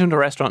leave. If you went into a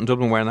restaurant in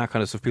Dublin wearing that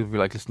kind of stuff, people would be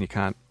like, listen, you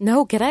can't.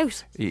 No, get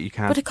out. You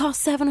can't. But it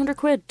costs 700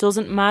 quid.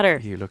 Doesn't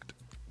matter. We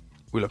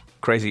look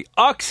crazy.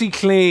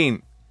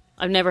 OxyClean.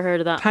 I've never heard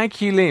of that. Thank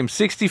you, Liam.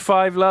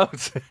 65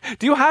 loads.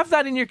 Do you have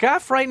that in your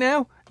gaff right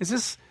now? Is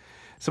this...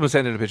 Someone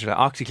sent in a picture of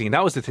that. OxyClean.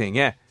 That was the thing,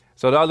 yeah.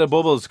 So all the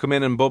bubbles come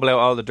in and bubble out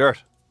all the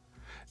dirt.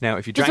 Now,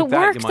 if you drank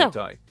that, you might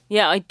die.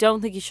 Yeah, I don't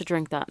think you should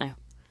drink that now.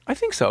 I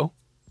think so.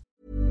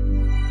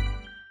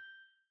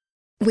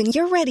 When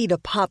you're ready to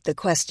pop the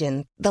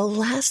question, the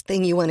last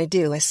thing you want to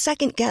do is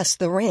second-guess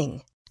the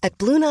ring. At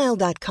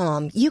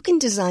BlueNile.com, you can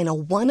design a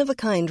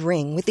one-of-a-kind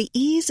ring with the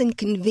ease and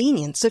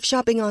convenience of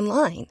shopping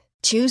online.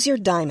 Choose your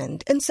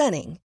diamond and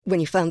setting. When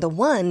you find the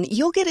one,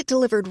 you'll get it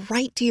delivered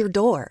right to your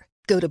door.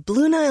 Go to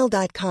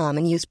BlueNile.com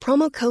and use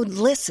promo code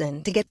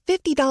LISTEN to get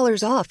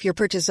 $50 off your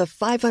purchase of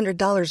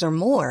 $500 or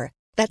more.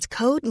 That's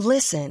code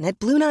LISTEN at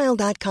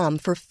BlueNile.com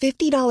for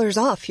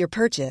 $50 off your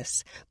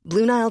purchase.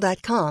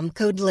 BlueNile.com,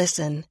 code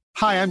LISTEN.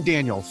 Hi, I'm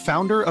Daniel,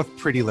 founder of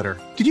Pretty Litter.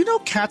 Did you know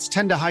cats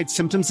tend to hide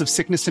symptoms of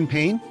sickness and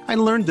pain? I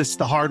learned this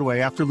the hard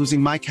way after losing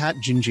my cat,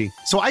 Gingy.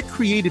 So I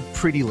created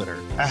Pretty Litter,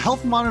 a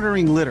health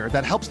monitoring litter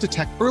that helps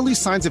detect early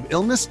signs of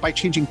illness by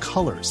changing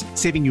colors,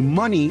 saving you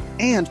money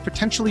and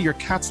potentially your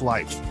cat's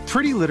life.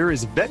 Pretty Litter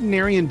is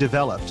veterinarian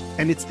developed,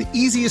 and it's the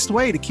easiest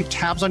way to keep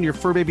tabs on your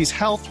fur baby's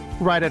health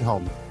right at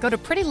home. Go to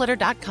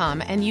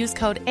prettylitter.com and use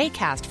code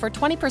ACAST for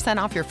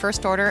 20% off your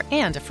first order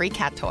and a free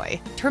cat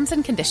toy. Terms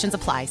and conditions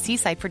apply. See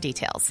site for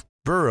details.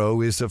 Burrow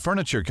is a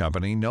furniture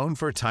company known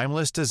for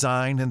timeless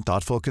design and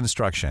thoughtful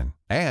construction,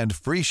 and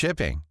free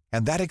shipping,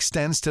 and that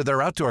extends to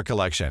their outdoor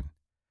collection.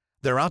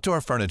 Their outdoor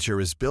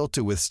furniture is built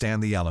to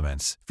withstand the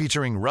elements,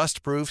 featuring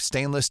rust-proof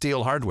stainless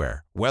steel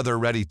hardware,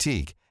 weather-ready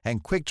teak,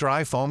 and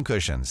quick-dry foam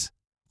cushions.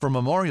 For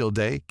Memorial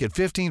Day, get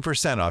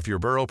 15% off your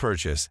Burrow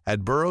purchase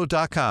at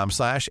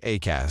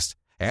burrow.com/ACAST,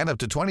 and up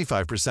to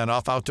 25%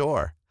 off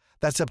outdoor.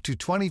 That's up to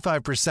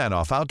 25%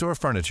 off outdoor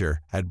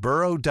furniture at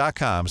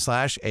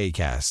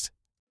burrow.com/ACAST.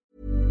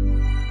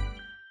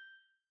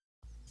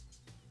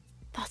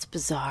 That's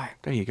bizarre.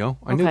 There you go.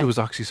 I knew there was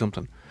Oxy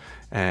something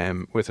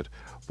with it.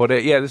 But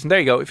listen, there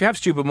you go. If you have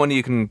stupid money,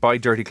 you can buy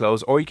dirty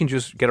clothes, or you can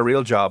just get a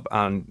real job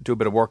and do a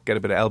bit of work, get a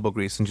bit of elbow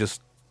grease, and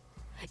just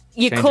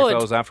change your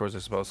clothes afterwards, I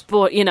suppose.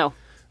 But, you know,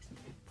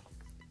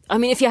 I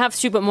mean, if you have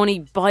stupid money,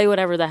 buy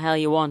whatever the hell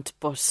you want,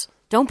 but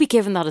don't be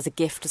giving that as a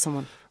gift to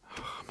someone.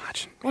 Oh,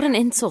 imagine. What an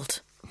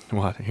insult.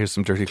 What? Here's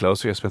some dirty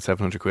clothes for you. I spent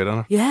 700 quid on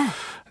it. Yeah.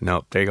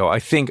 No, there you go. I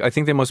think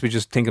they must be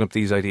just thinking up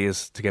these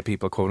ideas to get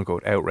people, quote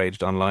unquote,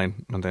 outraged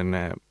online, and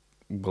then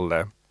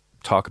we'll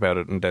talk about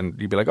it, and then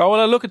you'll be like, oh,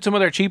 well, I'll look at some of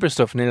their cheaper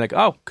stuff, and you're like,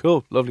 oh,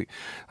 cool, lovely.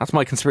 That's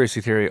my conspiracy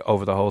theory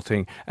over the whole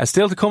thing.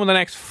 Still to come in the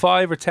next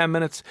 5 or 10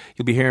 minutes,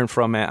 you'll be hearing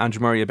from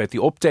Andrew Murray about the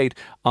update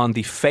on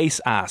the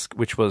Face Ask,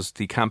 which was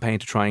the campaign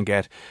to try and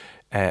get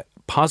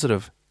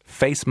positive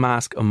face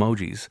mask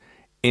emojis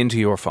into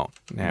your phone.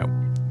 Now,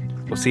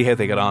 we'll see how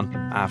they get on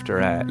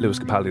after Lewis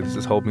Capaldi. This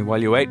is Hold Me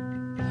While You Wait.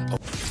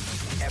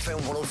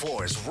 FM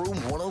 104's Room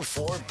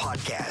 104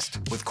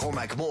 podcast with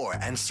Cormac Moore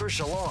and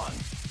Saoirse Long.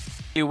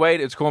 You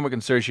wait, it's Cormac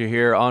and Saoirse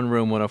here on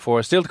Room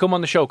 104. Still to come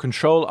on the show,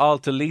 Control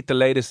Alt Delete, the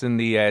latest in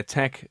the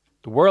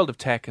the world of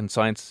tech and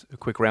science. A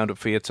quick roundup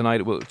for you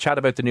tonight. We'll chat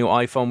about the new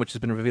iPhone, which has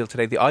been revealed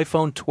today, the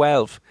iPhone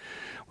 12,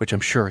 which I'm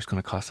sure is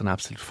going to cost an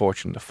absolute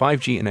fortune. The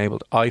 5G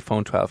enabled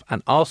iPhone 12,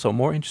 and also,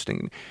 more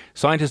interesting,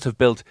 scientists have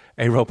built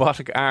a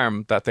robotic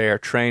arm that they are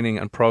training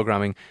and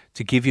programming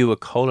to give you a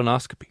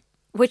colonoscopy.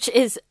 which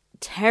is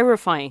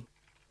terrifying.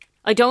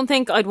 I don't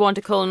think I'd want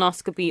a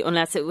colonoscopy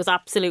unless it was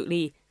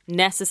absolutely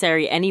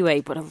necessary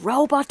anyway, but a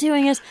robot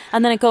doing it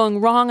and then it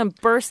going wrong and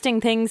bursting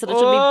things that it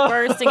should be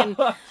bursting.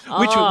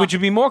 And, Would you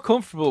be more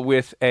comfortable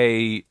with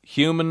a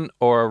human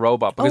or a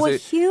robot? Because a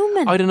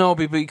human. I don't know,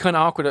 it'd be kind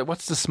of awkward.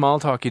 What's the small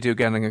talk you do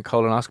getting a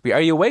colonoscopy?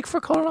 Are you awake for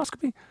a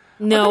colonoscopy?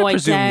 No, I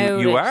presume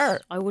doubt you it.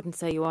 are. I wouldn't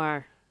say you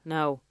are.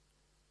 No.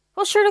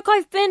 Well, sure, look,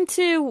 I've been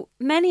to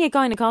many a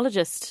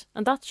gynecologist,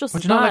 and that's just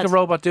Would you not like a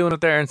robot doing it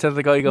there instead of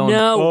the guy going,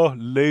 oh,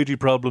 lady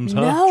problems,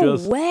 huh? No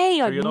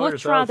way. I'd you know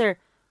much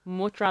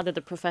rather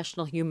the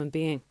professional human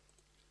being.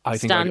 I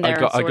think stand I'd there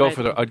go and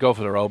sort I'd go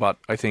for the robot.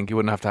 I think you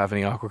wouldn't have to have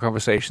any awkward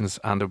conversations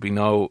and there'd be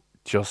no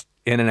just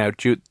in and out.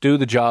 Do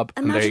the job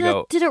and there you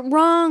go. Did it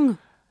wrong.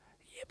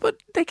 Yeah, but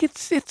like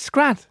it's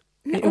grand.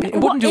 It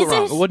wouldn't do it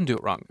wrong. It wouldn't do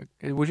it wrong.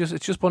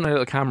 It's just putting a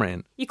little camera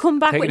in. You come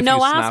back taking with a no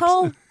few snaps.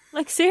 asshole?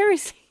 Like,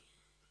 seriously?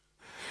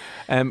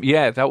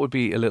 Yeah, that would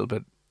be a little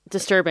bit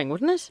disturbing,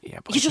 wouldn't it? Yeah,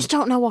 but you just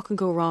don't know what can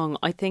go wrong.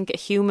 I think a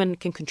human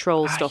can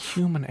control stuff.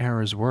 Human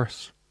error is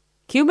worse.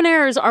 Human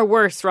errors are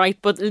worse, right?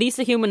 But at least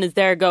a human is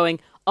there going,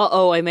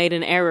 uh-oh, I made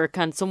an error.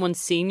 Can someone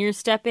senior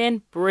step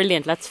in?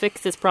 Brilliant, let's fix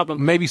this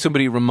problem. Maybe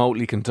somebody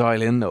remotely can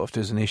dial in, though, if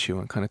there's an issue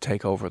and kind of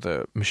take over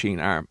the machine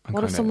arm. And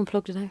what if someone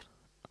plugged it out?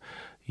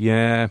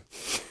 Yeah.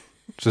 So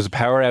there's a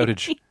power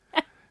outage.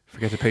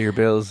 Forget to pay your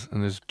bills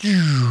and there's...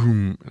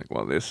 Like,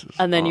 well, this is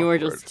and then you were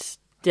just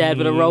dead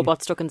with a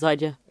robot stuck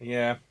inside you.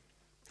 Yeah.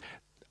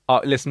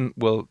 Listen,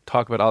 we'll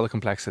talk about all the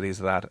complexities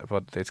of that,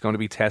 but it's going to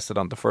be tested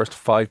on the first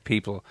 5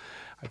 people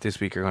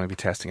this week are going to be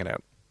testing it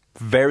out.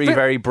 Very,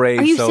 very brave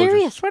soldiers. Are you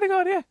serious? Swear to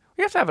God, yeah.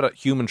 We have to have it at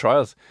human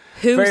trials.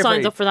 Who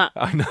signs up for that?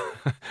 I know.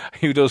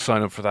 Who does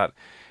sign up for that?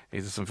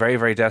 Either some very,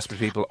 very desperate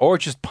people or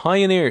just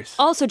pioneers.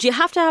 Also, do you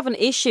have to have an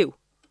issue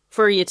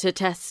for you to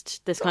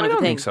test this kind of a thing? I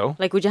don't think so.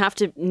 Like, would you have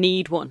to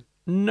need one?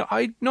 No,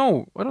 I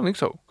don't think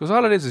so. Because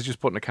all it is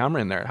just putting a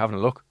camera in there, having a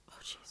look. Oh,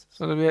 Jesus.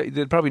 So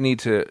they'd probably need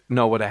to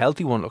know what a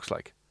healthy one looks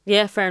like.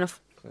 Yeah, fair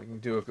enough. So you can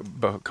do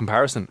a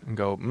comparison and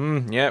go,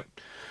 yeah.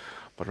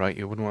 But right,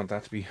 you wouldn't want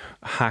that to be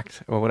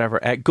hacked or whatever.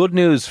 Good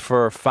news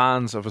for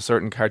fans of a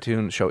certain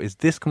cartoon show. Is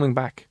this coming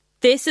back?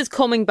 This is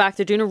coming back.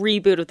 They're doing a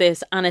reboot of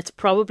this, and it's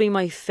probably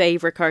my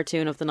favourite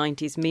cartoon of the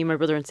 90s. Me, my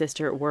brother and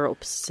sister were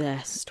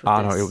obsessed with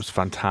this. No, it was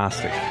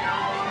fantastic.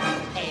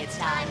 It's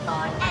time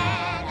for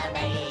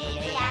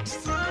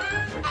Animaniacs,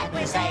 and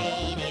we're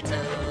zany to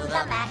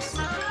the max.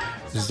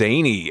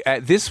 Zany.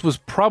 This was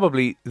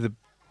probably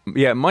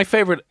my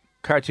favourite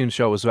cartoon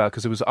show as well,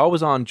 because it was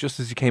always on just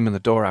as you came in the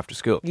door after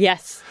school.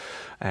 Yes.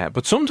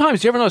 But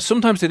sometimes, do you ever know,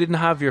 sometimes they didn't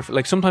have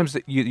sometimes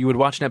you would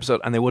watch an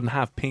episode and they wouldn't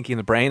have Pinky and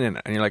the Brain in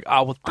it, and you're like,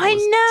 oh, well, that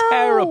was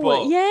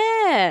terrible.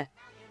 Yeah.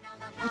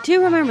 I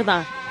do remember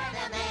that.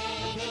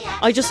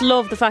 I just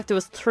love the fact there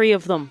was 3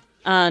 of them,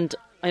 and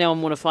I know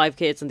I'm one of 5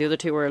 kids and the other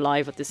 2 were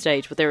alive at this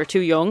stage, but they were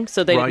too young,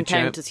 so they didn't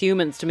count as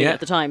humans to me at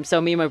the time. So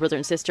me and my brother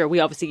and sister,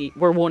 we obviously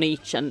were 1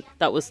 each, and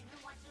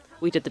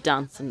we did the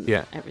dance and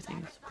everything.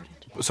 It was brilliant.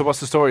 So what's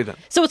the story then?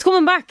 So it's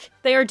coming back.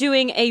 They are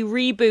doing a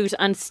reboot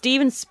and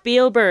Steven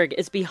Spielberg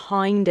is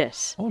behind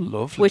it. Oh,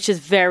 lovely. Which is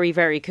very,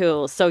 very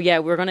cool. So yeah,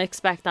 we're going to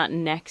expect that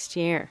next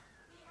year.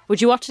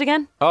 Would you watch it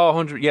again? Oh,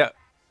 100, yeah.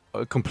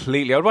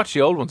 Completely. I would watch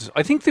the old ones.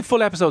 I think the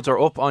full episodes are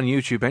up on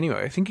YouTube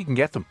anyway. I think you can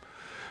get them.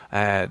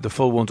 The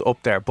full ones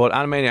up there. But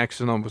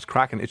Animaniacs was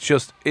cracking. It's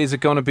just, is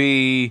it going to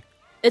be...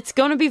 It's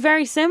going to be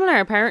very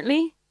similar,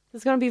 apparently.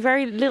 There's going to be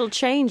very little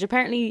change.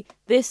 Apparently,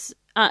 this...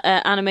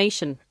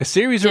 animation. A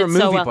series or a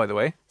movie, by the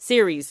way?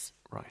 Series.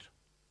 Right.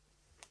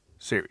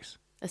 Series.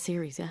 A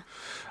series, yeah.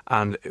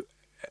 And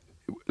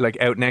like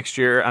out next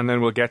year, and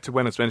then we'll get to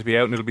when it's meant to be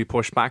out and it'll be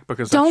pushed back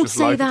because that's just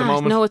life at the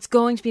moment. No, it's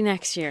going to be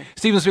next year.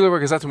 Steven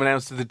Spielberg has had to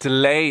announce the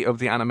delay of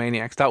the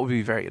Animaniacs. That would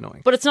be very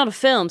annoying. But it's not a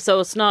film, so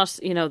it's not,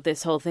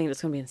 this whole thing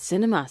that's going to be in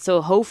cinema.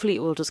 So hopefully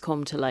it will just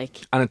come to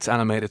like... And it's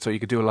animated, so you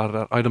could do a lot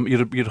of that.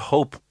 You'd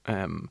hope,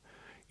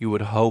 you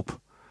would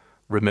hope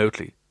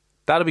remotely.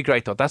 That'll be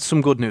great, though. That's some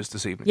good news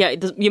this evening. Yeah,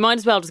 you might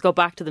as well just go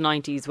back to the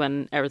 90s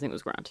when everything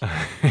was grand.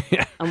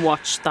 Yeah. And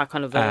watch that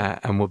kind of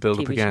and we'll build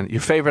TV up again. show.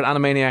 Your favourite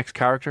Animaniacs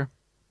character?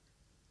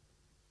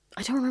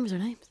 I don't remember their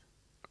names.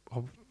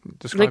 Oh,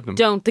 describe them.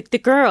 The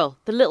girl,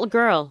 the little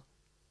girl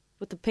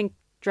with the pink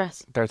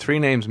dress. Their 3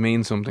 names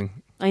mean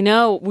something. I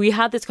know. We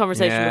had this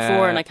conversation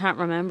before and I can't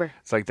remember.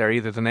 It's like they're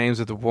either the names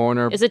of the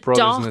Warner is it brothers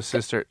Doc and a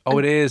sister. Oh,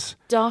 it is.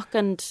 Doc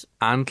and...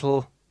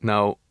 Antle?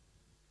 No.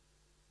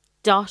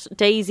 Dot,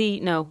 Daisy,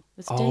 no.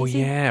 Oh, Daisy?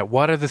 yeah.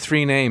 What are the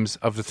 3 names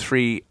of the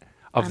 3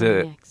 of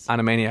the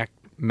Animaniac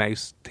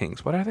mouse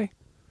things? What are they?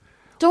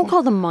 Don't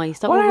call them mice.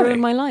 That will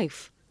ruin my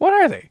life. What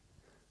are they?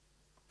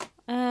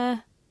 Oh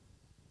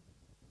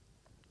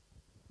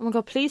my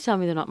God, please tell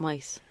me they're not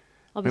mice.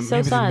 I'll be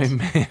so sad.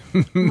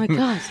 Oh my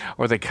God.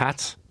 Or are they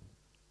cats?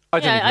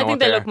 I think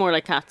they look more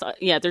like cats.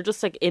 Yeah, they're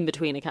just like in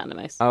between a cat and a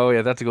mouse. Oh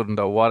yeah, that's a good one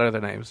though. What are their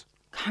names?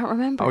 Can't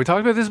remember. Oh, we talked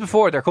about this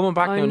before. They're coming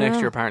back now next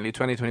year apparently,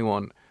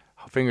 2021.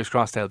 Fingers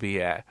crossed they'll be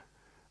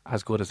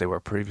as good as they were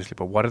previously.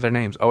 But what are their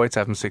names?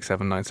 087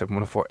 679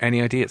 7104.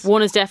 Any ideas?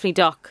 One is definitely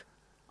Doc.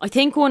 I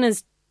think one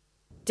is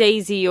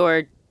Daisy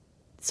or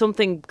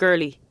something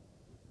girly.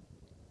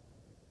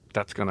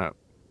 That's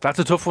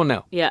a tough one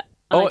now. Yeah.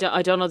 Oh,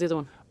 I don't know the other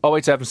one.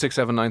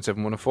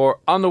 08767971004.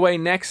 On the way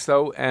next,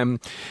 though,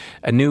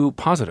 a new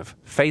positive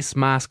face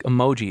mask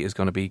emoji is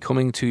going to be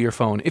coming to your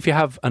phone. If you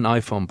have an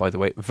iPhone, by the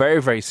way,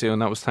 very, very soon.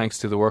 That was thanks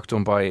to the work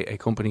done by a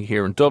company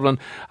here in Dublin.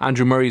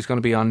 Andrew Murray is going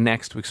to be on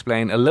next to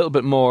explain a little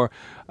bit more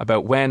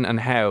about when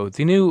and how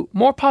the new,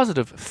 more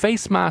positive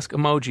face mask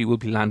emoji will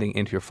be landing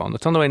into your phone.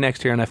 That's on the way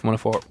next here on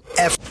FM104.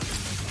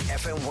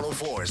 FM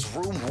 104's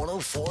Room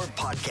 104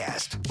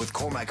 podcast with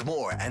Cormac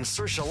Moore and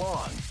Saoirse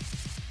Long.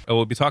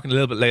 We'll be talking a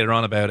little bit later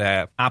on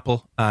about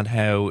Apple and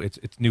how its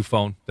new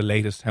phone, the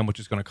latest, how much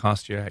it's going to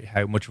cost you,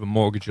 how much of a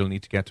mortgage you'll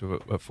need to get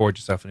to afford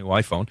yourself a new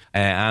iPhone,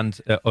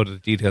 and other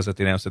details that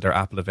they announced at their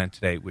Apple event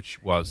today,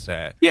 which was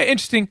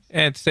interesting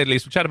to say the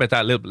least. We'll chat about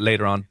that a little bit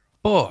later on.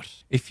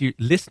 But if you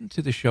listen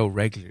to the show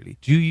regularly,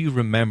 do you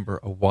remember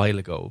a while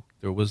ago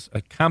there was a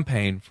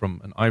campaign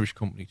from an Irish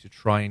company to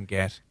try and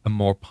get a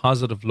more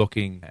positive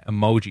looking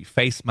emoji,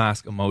 face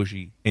mask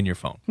emoji in your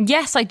phone?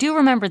 Yes, I do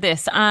remember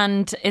this,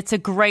 and it's a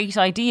great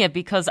idea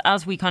because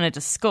as we kind of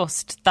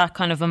discussed, that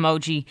kind of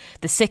emoji,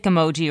 the sick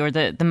emoji or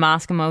the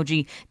mask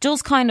emoji,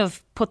 does kind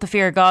of put the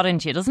fear of God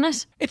into you, doesn't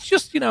it? It's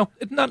just,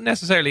 it's not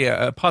necessarily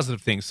a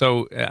positive thing.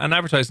 So an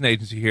advertising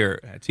agency here,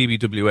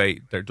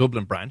 TBWA, their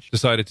Dublin branch,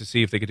 decided to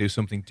see if they could do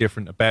something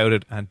different about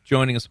it. And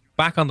joining us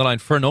back on the line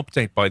for an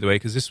update, by the way,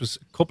 because this was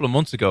a couple of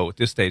months ago at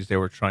this stage, they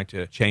were trying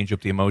to change up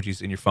the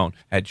emojis in your phone.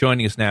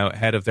 Joining us now,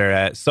 head of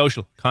their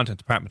social content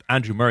department,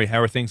 Andrew Murray.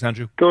 How are things,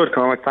 Andrew? Good,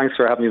 Cormac. Thanks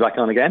for having me back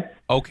on again.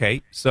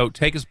 Okay, so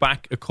take us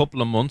back a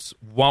couple of months.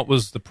 What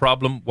was the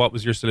problem? What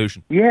was your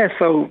solution? Yeah,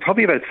 so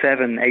probably about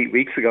 7-8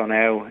 weeks ago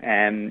now,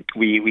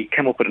 we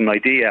came up with an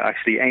idea.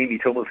 Actually, Amy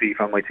Tumblety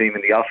from my team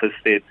in the office,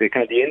 the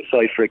kind of the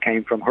insight for it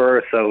came from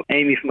her. So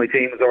Amy from my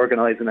team was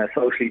organising a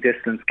socially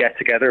distanced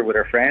get-together with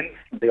her friends.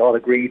 They all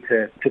agreed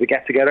to the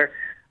get-together.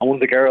 And one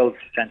of the girls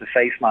sent a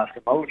face mask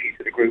emoji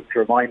to the group to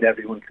remind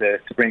everyone to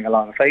bring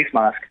along a face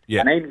mask.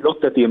 Yeah. And Amy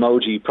looked at the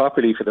emoji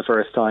properly for the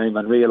first time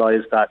and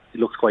realised that it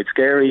looks quite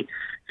scary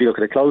if you look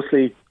at it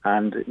closely,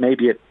 and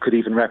maybe it could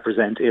even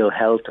represent ill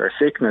health or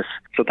sickness.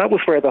 So that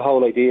was where the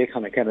whole idea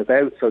kind of came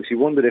about. So she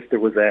wondered if there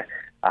was a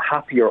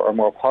happier or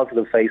more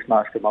positive face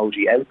mask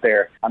emoji out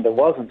there, and there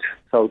wasn't.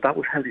 So that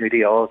was how the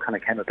idea all kind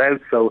of came about.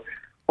 So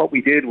what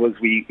we did was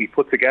we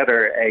put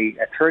together a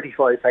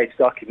 35-page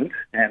document,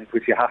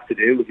 which you have to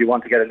do if you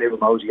want to get a new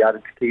emoji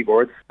added to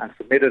keyboards, and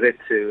submitted it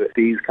to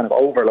these kind of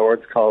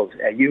overlords called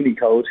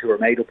Unicode, who are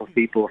made up of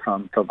people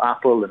from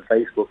Apple and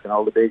Facebook and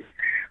all the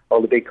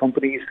big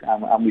companies,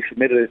 and we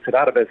submitted it to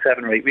that about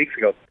 7 or 8 weeks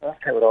ago.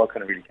 That's how it all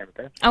kind of really came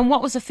about. And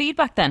what was the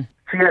feedback then?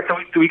 So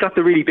we got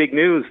the really big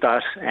news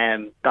that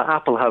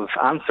Apple have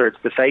answered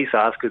the face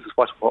ask, because it's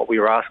what we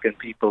were asking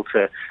people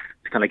to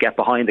kind of get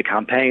behind the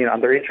campaign,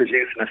 and they're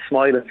introducing a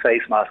smiling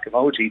face mask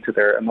emoji to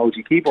their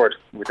emoji keyboard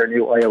with their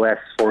new iOS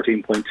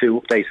 14.2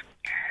 update.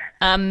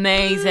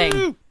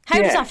 Amazing.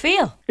 How does that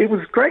feel? It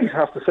was great, I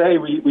have to say.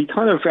 We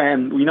kind of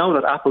we know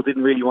that Apple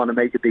didn't really want to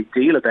make a big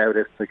deal about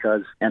it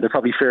because they're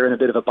probably fearing a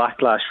bit of a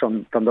backlash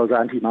from those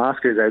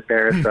anti-maskers out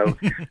there. So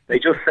they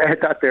just said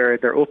that they're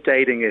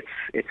updating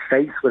its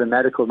face with a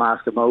medical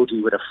mask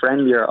emoji with a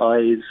friendlier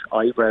eyes,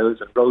 eyebrows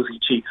and rosy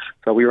cheeks.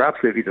 So we were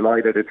absolutely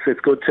delighted.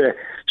 It's good to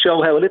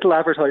show how a little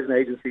advertising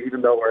agency,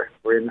 even though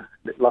we're in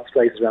lots of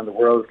places around the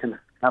world, can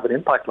have an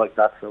impact like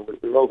that. So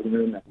we're over the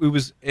moon now. It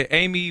was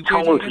Amy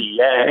Tumblety,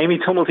 Amy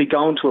Tumblety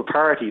going to a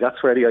party.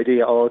 That's where the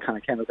idea all kind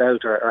of came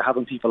about, or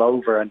having people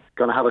over and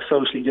going to have a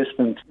socially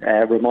distant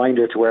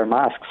reminder to wear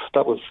masks.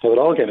 That was how it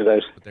all came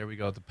about. But there we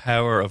go. The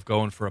power of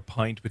going for a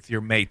pint with your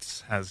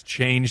mates has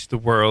changed the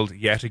world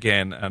yet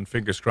again, and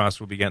fingers crossed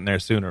we'll be getting there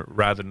sooner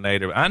rather than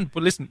later.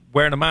 But listen,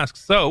 wearing a mask.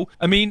 So,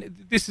 I mean,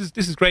 this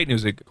is great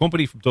news. A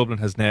company from Dublin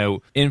has now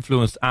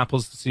influenced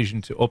Apple's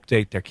decision to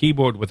update their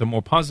keyboard with a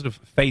more positive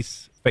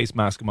face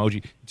mask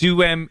emoji.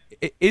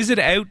 Is it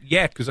out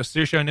yet? Because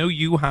Saoirse, I know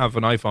you have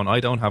an iPhone. I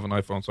don't have an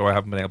iPhone, so I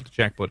haven't been able to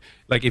check. But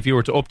like, if you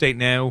were to update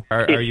now,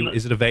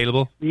 is it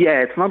available?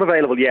 Yeah, it's not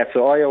available yet.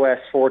 So iOS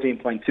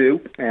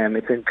 14.2,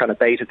 it's in kind of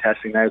beta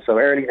testing now. So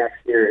early next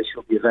year it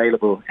should be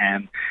available.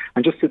 And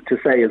just to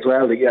say as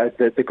well,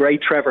 the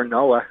great Trevor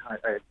Noah,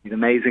 an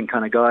amazing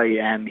kind of guy,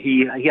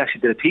 he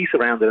actually did a piece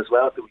around it as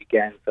well at the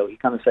weekend. So he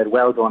kind of said,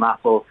 "Well done,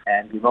 Apple,"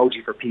 and the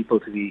emoji for people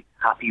to be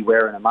happy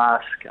wearing a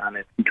mask.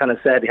 And he kind of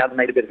said, he hadn't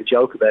made a bit of a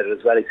joke about it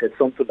as well. He said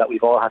something that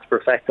we've all had to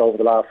perfect over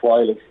the last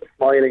while is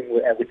smiling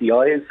with the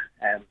eyes.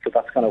 So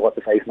that's kind of what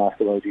the face mask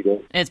emoji does.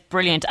 It's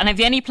brilliant. And have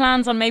you any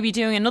plans on maybe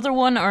doing another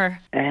one? Or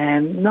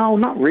no,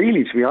 not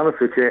really, to be honest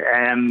with you.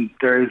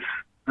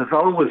 There's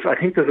always, I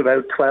think there's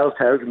about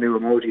 12,000 new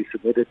emojis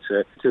submitted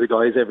to the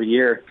guys every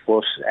year,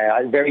 but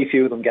very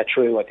few of them get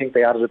through. I think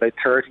they added about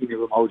 30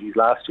 new emojis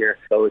last year,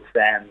 so it's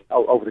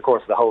over the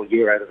course of the whole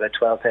year out of about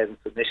 12,000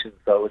 submissions.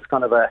 So it's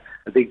kind of a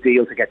big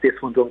deal to get this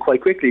one done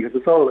quite quickly, because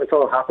it's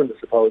all happened, I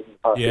suppose, in the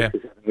past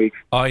 6 to 7 weeks.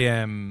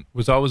 I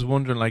was always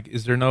wondering, like,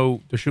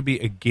 there should be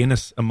a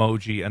Guinness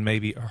emoji and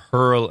maybe a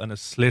hurl and a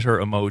slitter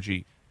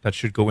emoji that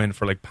should go in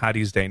for like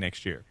Paddy's Day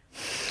next year.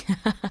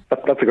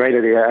 That's a great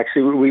idea.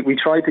 Actually, we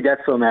tried to get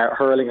some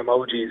hurling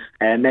emojis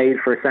made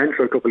for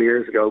Central a couple of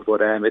years ago,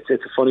 but it's a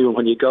funny one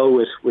when you go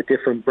with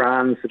different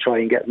brands to try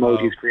and get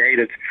emojis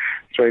created.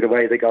 Straight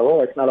away they go,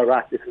 oh, it's not a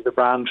rat. This is the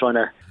brand trying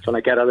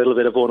to get a little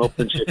bit of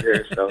one-upmanship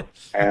here. So,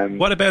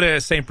 what about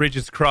a St.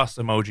 Bridget's Cross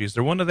emoji? Is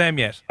there one of them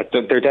yet?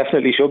 There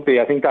definitely should be.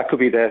 I think that could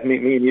be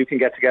me and you can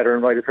get together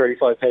and write a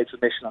 35-page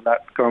submission on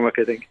that, Cormac.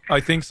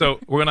 I think so.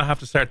 We're going to have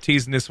to start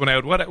teasing this one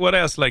out. What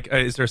else? Like,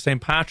 is there a St.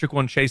 Patrick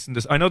one chasing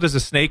this? I know there's a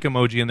snake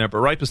emoji in there, but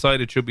right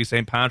beside it should be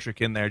St.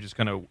 Patrick in there, just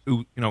kind of,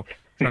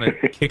 trying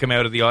to kick him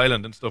out of the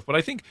island and stuff. But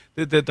I think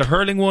the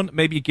hurling one,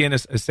 maybe again,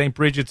 is a St.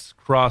 Bridget's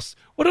Cross.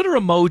 What other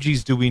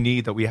emojis do we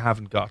need that we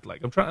haven't got?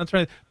 Like, I'm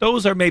trying.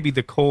 Those are maybe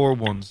the core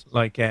ones.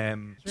 Like,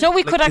 so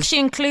we could actually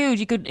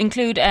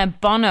include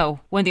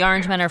Bono when the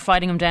Orangemen are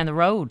fighting him down the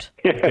road.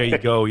 There you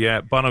go.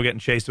 Yeah, Bono getting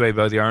chased away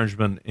by the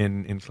Orangemen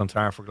in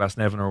Clontarf or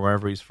Glasnevin or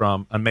wherever he's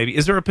from. And maybe,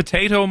 is there a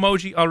potato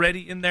emoji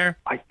already in there?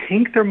 I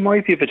think there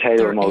might be a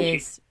potato emoji.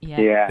 Is,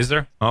 yeah. Is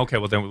there? Okay,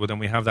 well then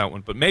we have that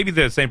one. But maybe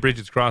the St.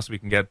 Bridget's Cross we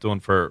can get done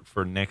for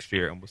next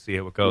year, and we'll see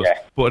how it goes. Yeah.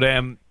 But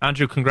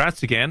Andrew,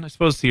 congrats again, I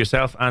suppose, to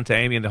yourself and to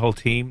Amy and the whole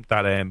team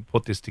that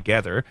put this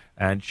together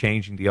and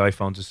changing the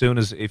iPhones. As soon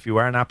as, if you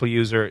are an Apple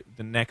user,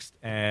 the next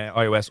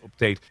iOS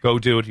update, go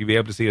do it. You'll be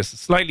able to see a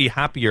slightly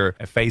happier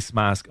face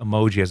mask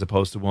emoji as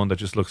opposed to one that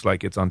just looks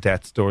like it's on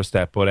death's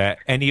doorstep. But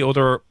any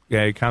other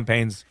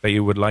campaigns that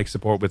you would like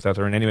support with that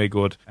are in any way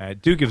good,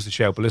 do give us a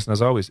shout. But listen,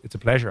 as always, it's a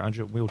pleasure,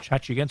 Andrew. We'll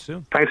chat to you again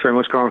soon. Thanks very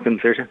much, Cormac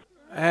and Saoirse.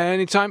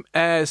 Anytime.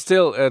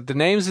 The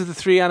names of the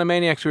three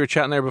Animaniacs we were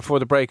chatting there before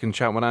the break and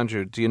chatting with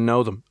Andrew, do you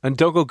know them? And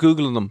don't go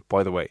Googling them,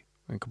 by the way.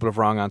 A couple of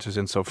wrong answers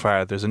in so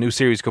far. There's a new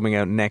series coming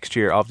out next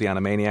year of the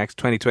Animaniacs,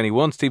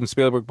 2021. Steven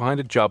Spielberg behind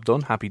it. Job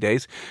done. Happy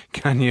days.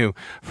 Can you,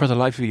 for the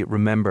life of you,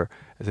 remember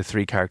the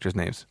three characters'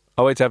 names?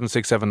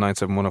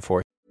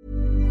 08767971004.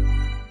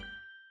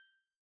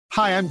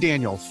 Hi, I'm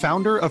Daniel,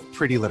 founder of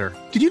Pretty Litter.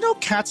 Did you know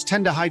cats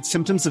tend to hide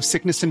symptoms of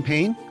sickness and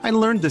pain? I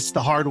learned this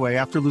the hard way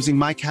after losing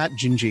my cat,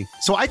 Gingy.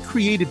 So I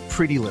created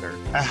Pretty Litter,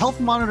 a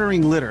health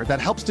monitoring litter that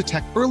helps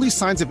detect early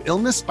signs of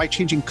illness by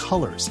changing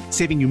colors,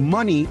 saving you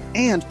money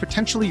and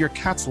potentially your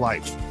cat's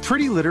life.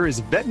 Pretty Litter is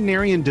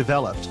veterinarian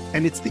developed,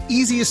 and it's the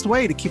easiest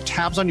way to keep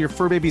tabs on your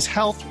fur baby's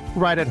health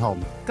right at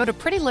home. Go to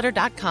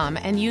prettylitter.com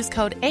and use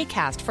code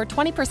ACAST for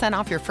 20%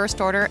 off your first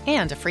order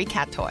and a free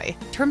cat toy.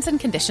 Terms and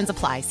conditions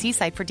apply. See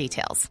site for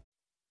details.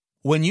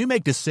 When you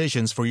make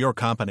decisions for your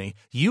company,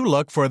 you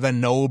look for the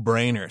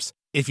no-brainers.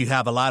 If you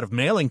have a lot of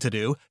mailing to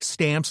do,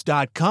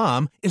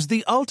 Stamps.com is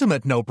the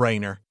ultimate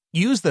no-brainer.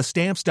 Use the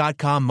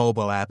Stamps.com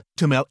mobile app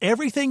to mail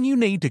everything you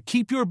need to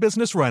keep your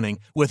business running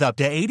with up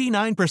to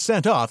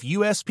 89% off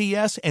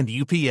USPS and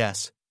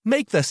UPS.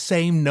 Make the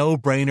same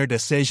no-brainer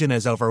decision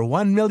as over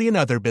 1 million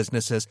other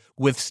businesses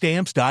with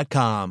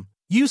Stamps.com.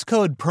 Use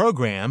code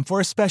PROGRAM for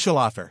a special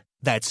offer.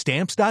 That's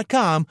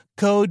Stamps.com,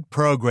 code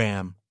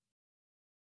PROGRAM.